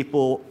seen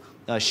people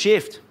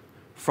shift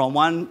from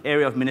one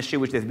area of ministry,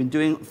 which they've been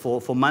doing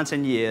for months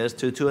and years,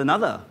 to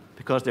another,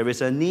 because there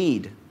is a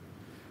need.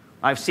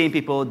 I've seen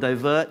people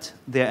divert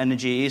their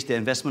energies, their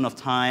investment of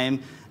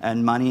time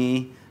and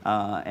money,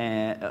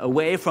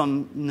 away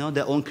from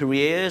their own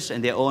careers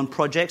and their own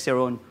projects, their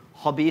own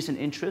hobbies and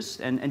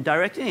interests, and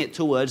directing it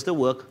towards the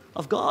work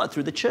of God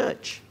through the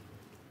church.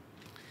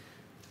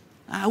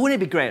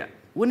 Wouldn't it be great?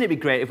 Wouldn't it be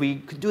great if we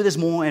could do this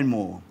more and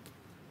more?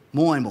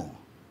 More and more.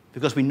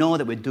 Because we know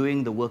that we're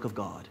doing the work of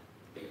God.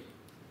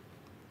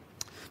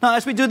 Now,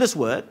 as we do this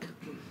work,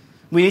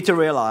 we need to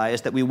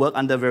realize that we work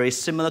under very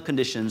similar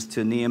conditions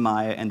to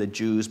Nehemiah and the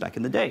Jews back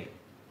in the day.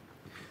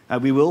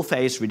 We will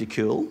face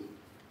ridicule.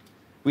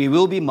 We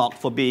will be mocked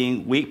for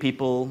being weak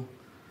people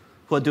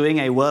who are doing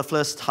a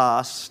worthless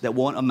task that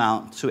won't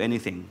amount to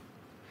anything.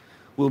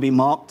 We'll be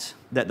mocked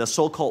that the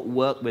so-called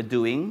work we're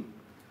doing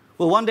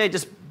will one day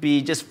just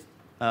be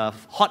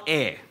hot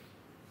air,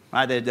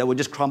 right? That will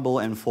just crumble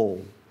and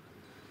fall.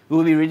 We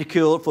will be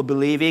ridiculed for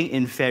believing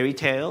in fairy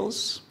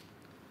tales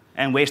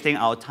and wasting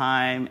our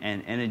time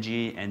and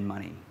energy and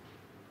money.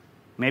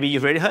 Maybe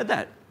you've already heard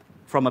that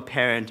from a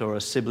parent or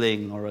a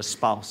sibling or a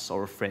spouse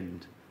or a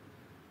friend.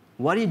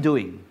 What are you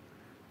doing?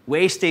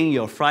 Wasting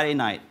your Friday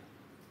night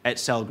at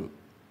cell group.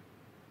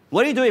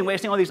 What are you doing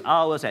wasting all these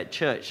hours at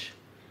church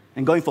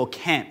and going for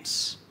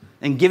camps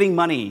and giving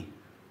money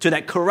to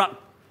that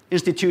corrupt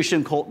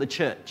institution called the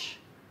church.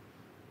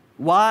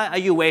 Why are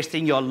you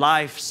wasting your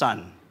life,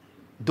 son,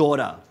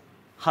 daughter,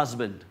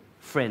 husband,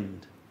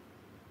 friend?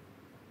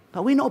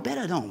 But we know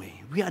better, don't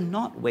we? We are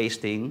not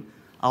wasting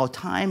our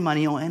time,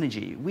 money, or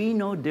energy. We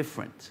know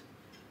different.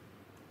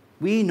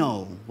 We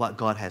know what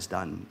God has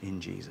done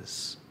in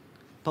Jesus.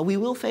 But we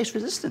will face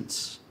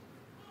resistance.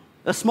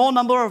 A small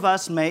number of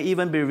us may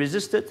even be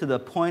resisted to the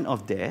point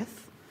of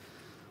death.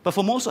 But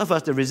for most of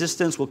us, the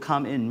resistance will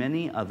come in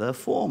many other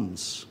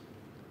forms.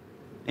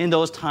 In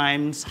those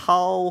times,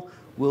 how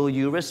will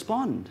you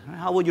respond?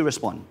 How will you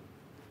respond?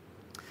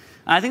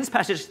 And I think this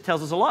passage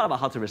tells us a lot about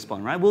how to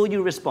respond, right? Will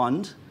you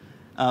respond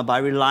by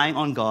relying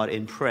on God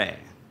in prayer?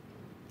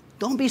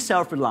 Don't be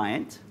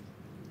self-reliant.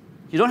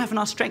 You don't have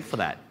enough strength for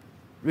that.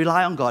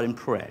 Rely on God in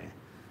prayer.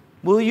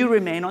 Will you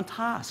remain on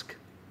task?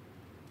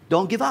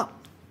 Don't give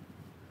up.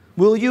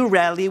 Will you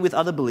rally with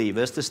other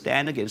believers to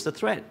stand against the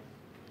threat?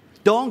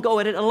 Don't go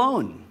at it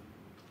alone.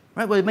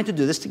 Right? We're meant to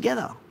do this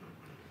together.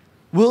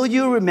 Will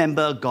you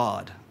remember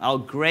God, our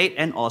great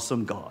and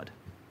awesome God?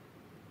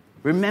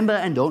 Remember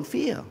and don't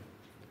fear.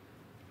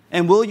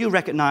 And will you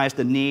recognize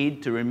the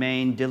need to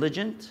remain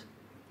diligent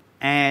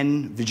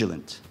and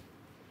vigilant?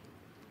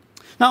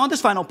 Now, on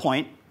this final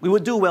point, we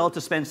would do well to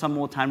spend some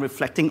more time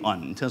reflecting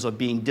on in terms of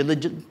being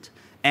diligent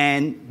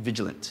and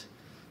vigilant.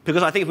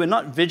 Because I think if we're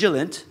not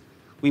vigilant,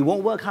 we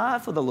won't work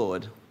hard for the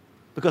Lord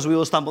because we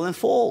will stumble and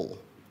fall.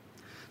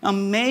 Now,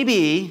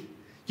 maybe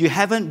you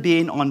haven't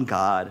been on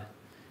guard,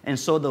 and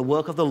so the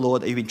work of the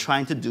Lord that you've been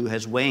trying to do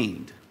has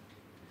waned.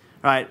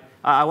 Right?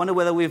 I wonder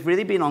whether we've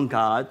really been on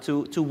guard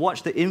to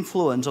watch the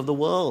influence of the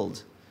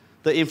world,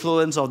 the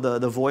influence of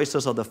the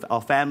voices of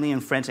our family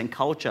and friends and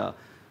culture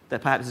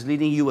that perhaps is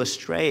leading you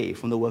astray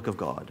from the work of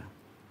God.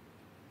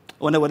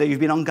 I wonder whether you've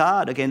been on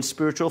guard against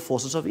spiritual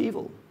forces of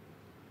evil.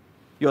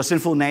 Your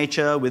sinful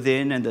nature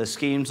within and the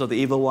schemes of the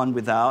evil one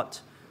without,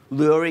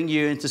 luring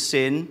you into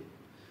sin,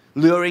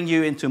 luring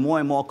you into more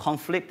and more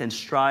conflict and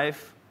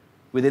strife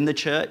within the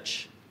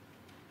church,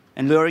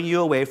 and luring you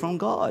away from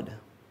God.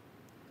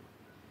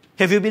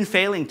 Have you been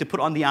failing to put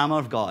on the armor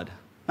of God?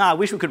 Now, I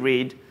wish we could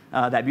read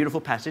that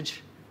beautiful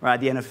passage right at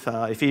the end of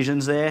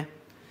Ephesians there.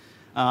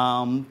 But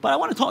I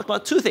want to talk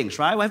about two things,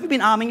 right? Have you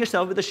been arming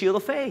yourself with the shield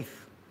of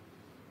faith?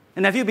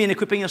 And have you been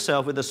equipping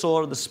yourself with the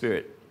sword of the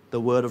Spirit, the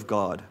Word of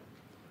God,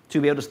 to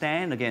be able to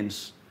stand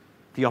against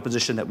the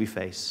opposition that we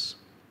face?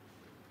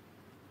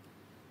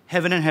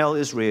 Heaven and hell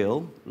is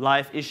real.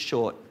 Life is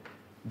short.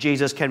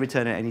 Jesus can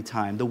return at any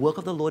time. The work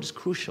of the Lord is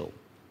crucial.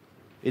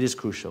 It is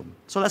crucial.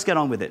 So let's get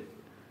on with it.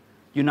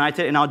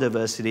 United in our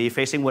diversity,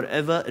 facing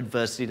whatever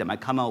adversity that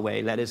might come our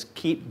way, let us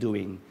keep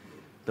doing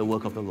the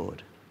work of the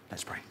Lord.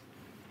 Let's pray.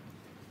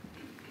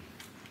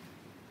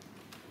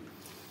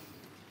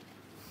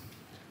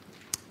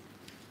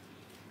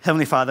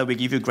 Heavenly Father, we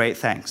give you great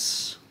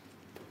thanks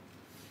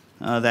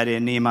that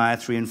in Nehemiah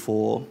 3 and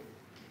 4,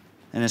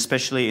 and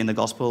especially in the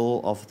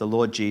gospel of the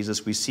Lord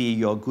Jesus, we see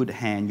your good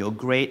hand, your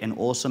great and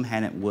awesome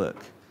hand at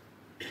work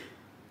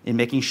in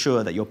making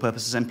sure that your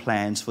purposes and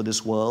plans for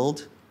this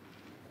world,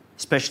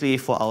 especially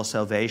for our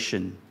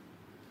salvation,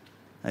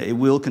 it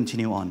will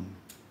continue on.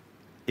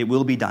 It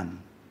will be done.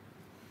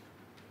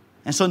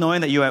 And so knowing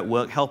that you're at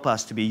work, help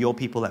us to be your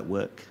people at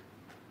work.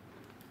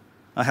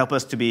 Help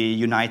us to be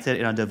united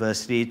in our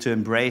diversity, to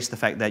embrace the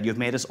fact that you've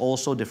made us all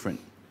so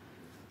different,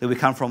 that we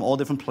come from all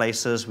different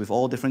places with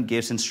all different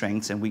gifts and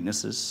strengths and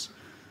weaknesses,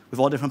 with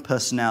all different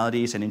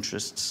personalities and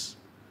interests.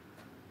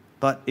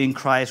 But in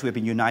Christ, we've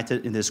been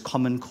united in this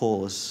common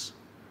cause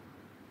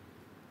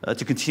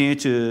to continue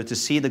to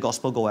see the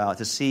gospel go out,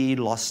 to see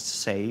lost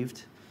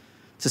saved,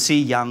 to see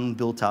young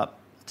built up,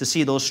 to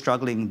see those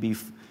struggling be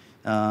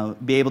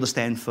able to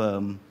stand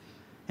firm,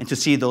 and to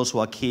see those who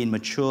are keen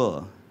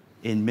mature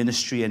in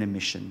ministry and in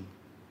mission.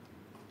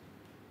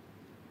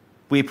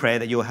 We pray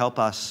that you will help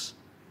us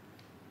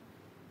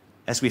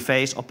as we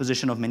face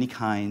opposition of many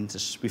kinds,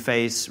 as we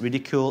face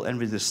ridicule and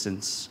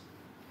resistance,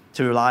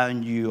 to rely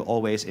on you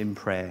always in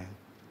prayer,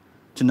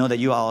 to know that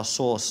you are our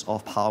source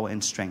of power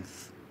and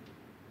strength,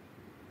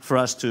 for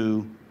us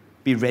to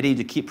be ready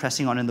to keep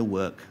pressing on in the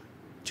work,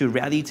 to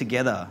rally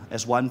together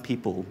as one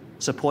people,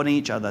 supporting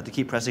each other to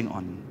keep pressing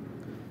on,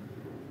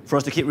 for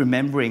us to keep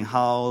remembering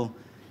how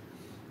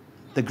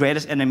the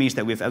greatest enemies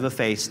that we've ever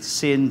faced,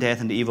 sin,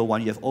 death, and the evil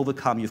one, you have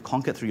overcome, you've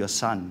conquered through your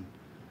Son.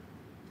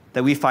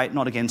 That we fight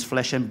not against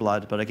flesh and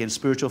blood, but against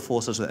spiritual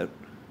forces that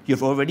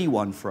you've already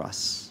won for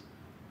us.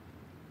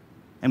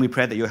 And we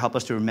pray that you'll help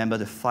us to remember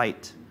to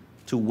fight,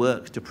 to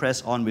work, to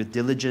press on with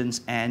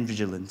diligence and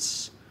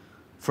vigilance,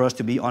 for us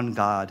to be on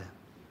guard,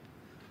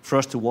 for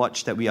us to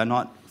watch that we are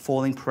not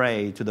falling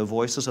prey to the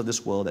voices of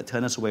this world that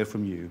turn us away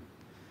from you,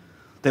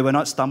 that we're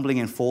not stumbling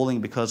and falling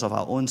because of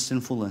our own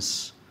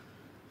sinfulness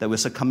that we're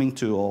succumbing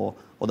to, or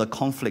the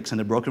conflicts and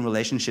the broken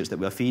relationships that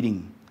we're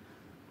feeding.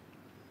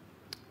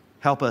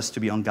 Help us to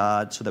be on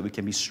guard so that we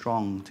can be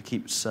strong to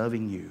keep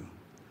serving you.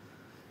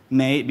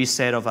 May it be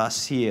said of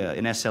us here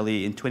in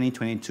SLE in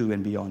 2022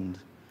 and beyond,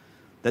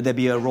 that there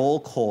be a roll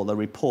call, a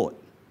report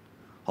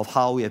of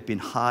how we have been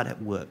hard at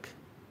work,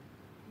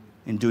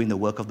 in doing the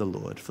work of the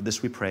Lord. For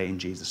this we pray in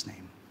Jesus'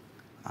 name.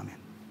 Amen.